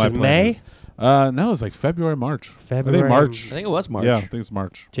Oh, what which my is plan May? is. No, it's like February, March. I February. think March. I think it was March. Yeah, I think it's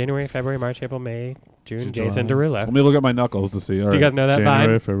March. January, February, March, April, May, June, July. Jason Derulo. Let me look at my knuckles to see. All Do you right. guys know that January,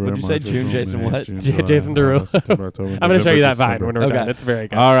 vine? February, What'd you say, March, June, April, Jason May, what? June, Jason July, Derulo. August, September, October, I'm going to show November, you that vine December. when we're Okay. done. It's very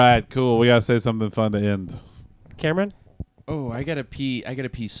good. All right, cool. We got to say something fun to end. Cameron? Oh, I gotta pee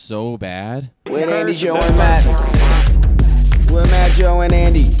so bad. With Andy, Joe, and Matt. With Matt, Joe, and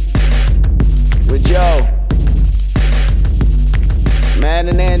Andy. With Joe. Matt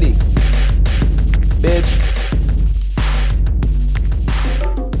and Andy. Bitch.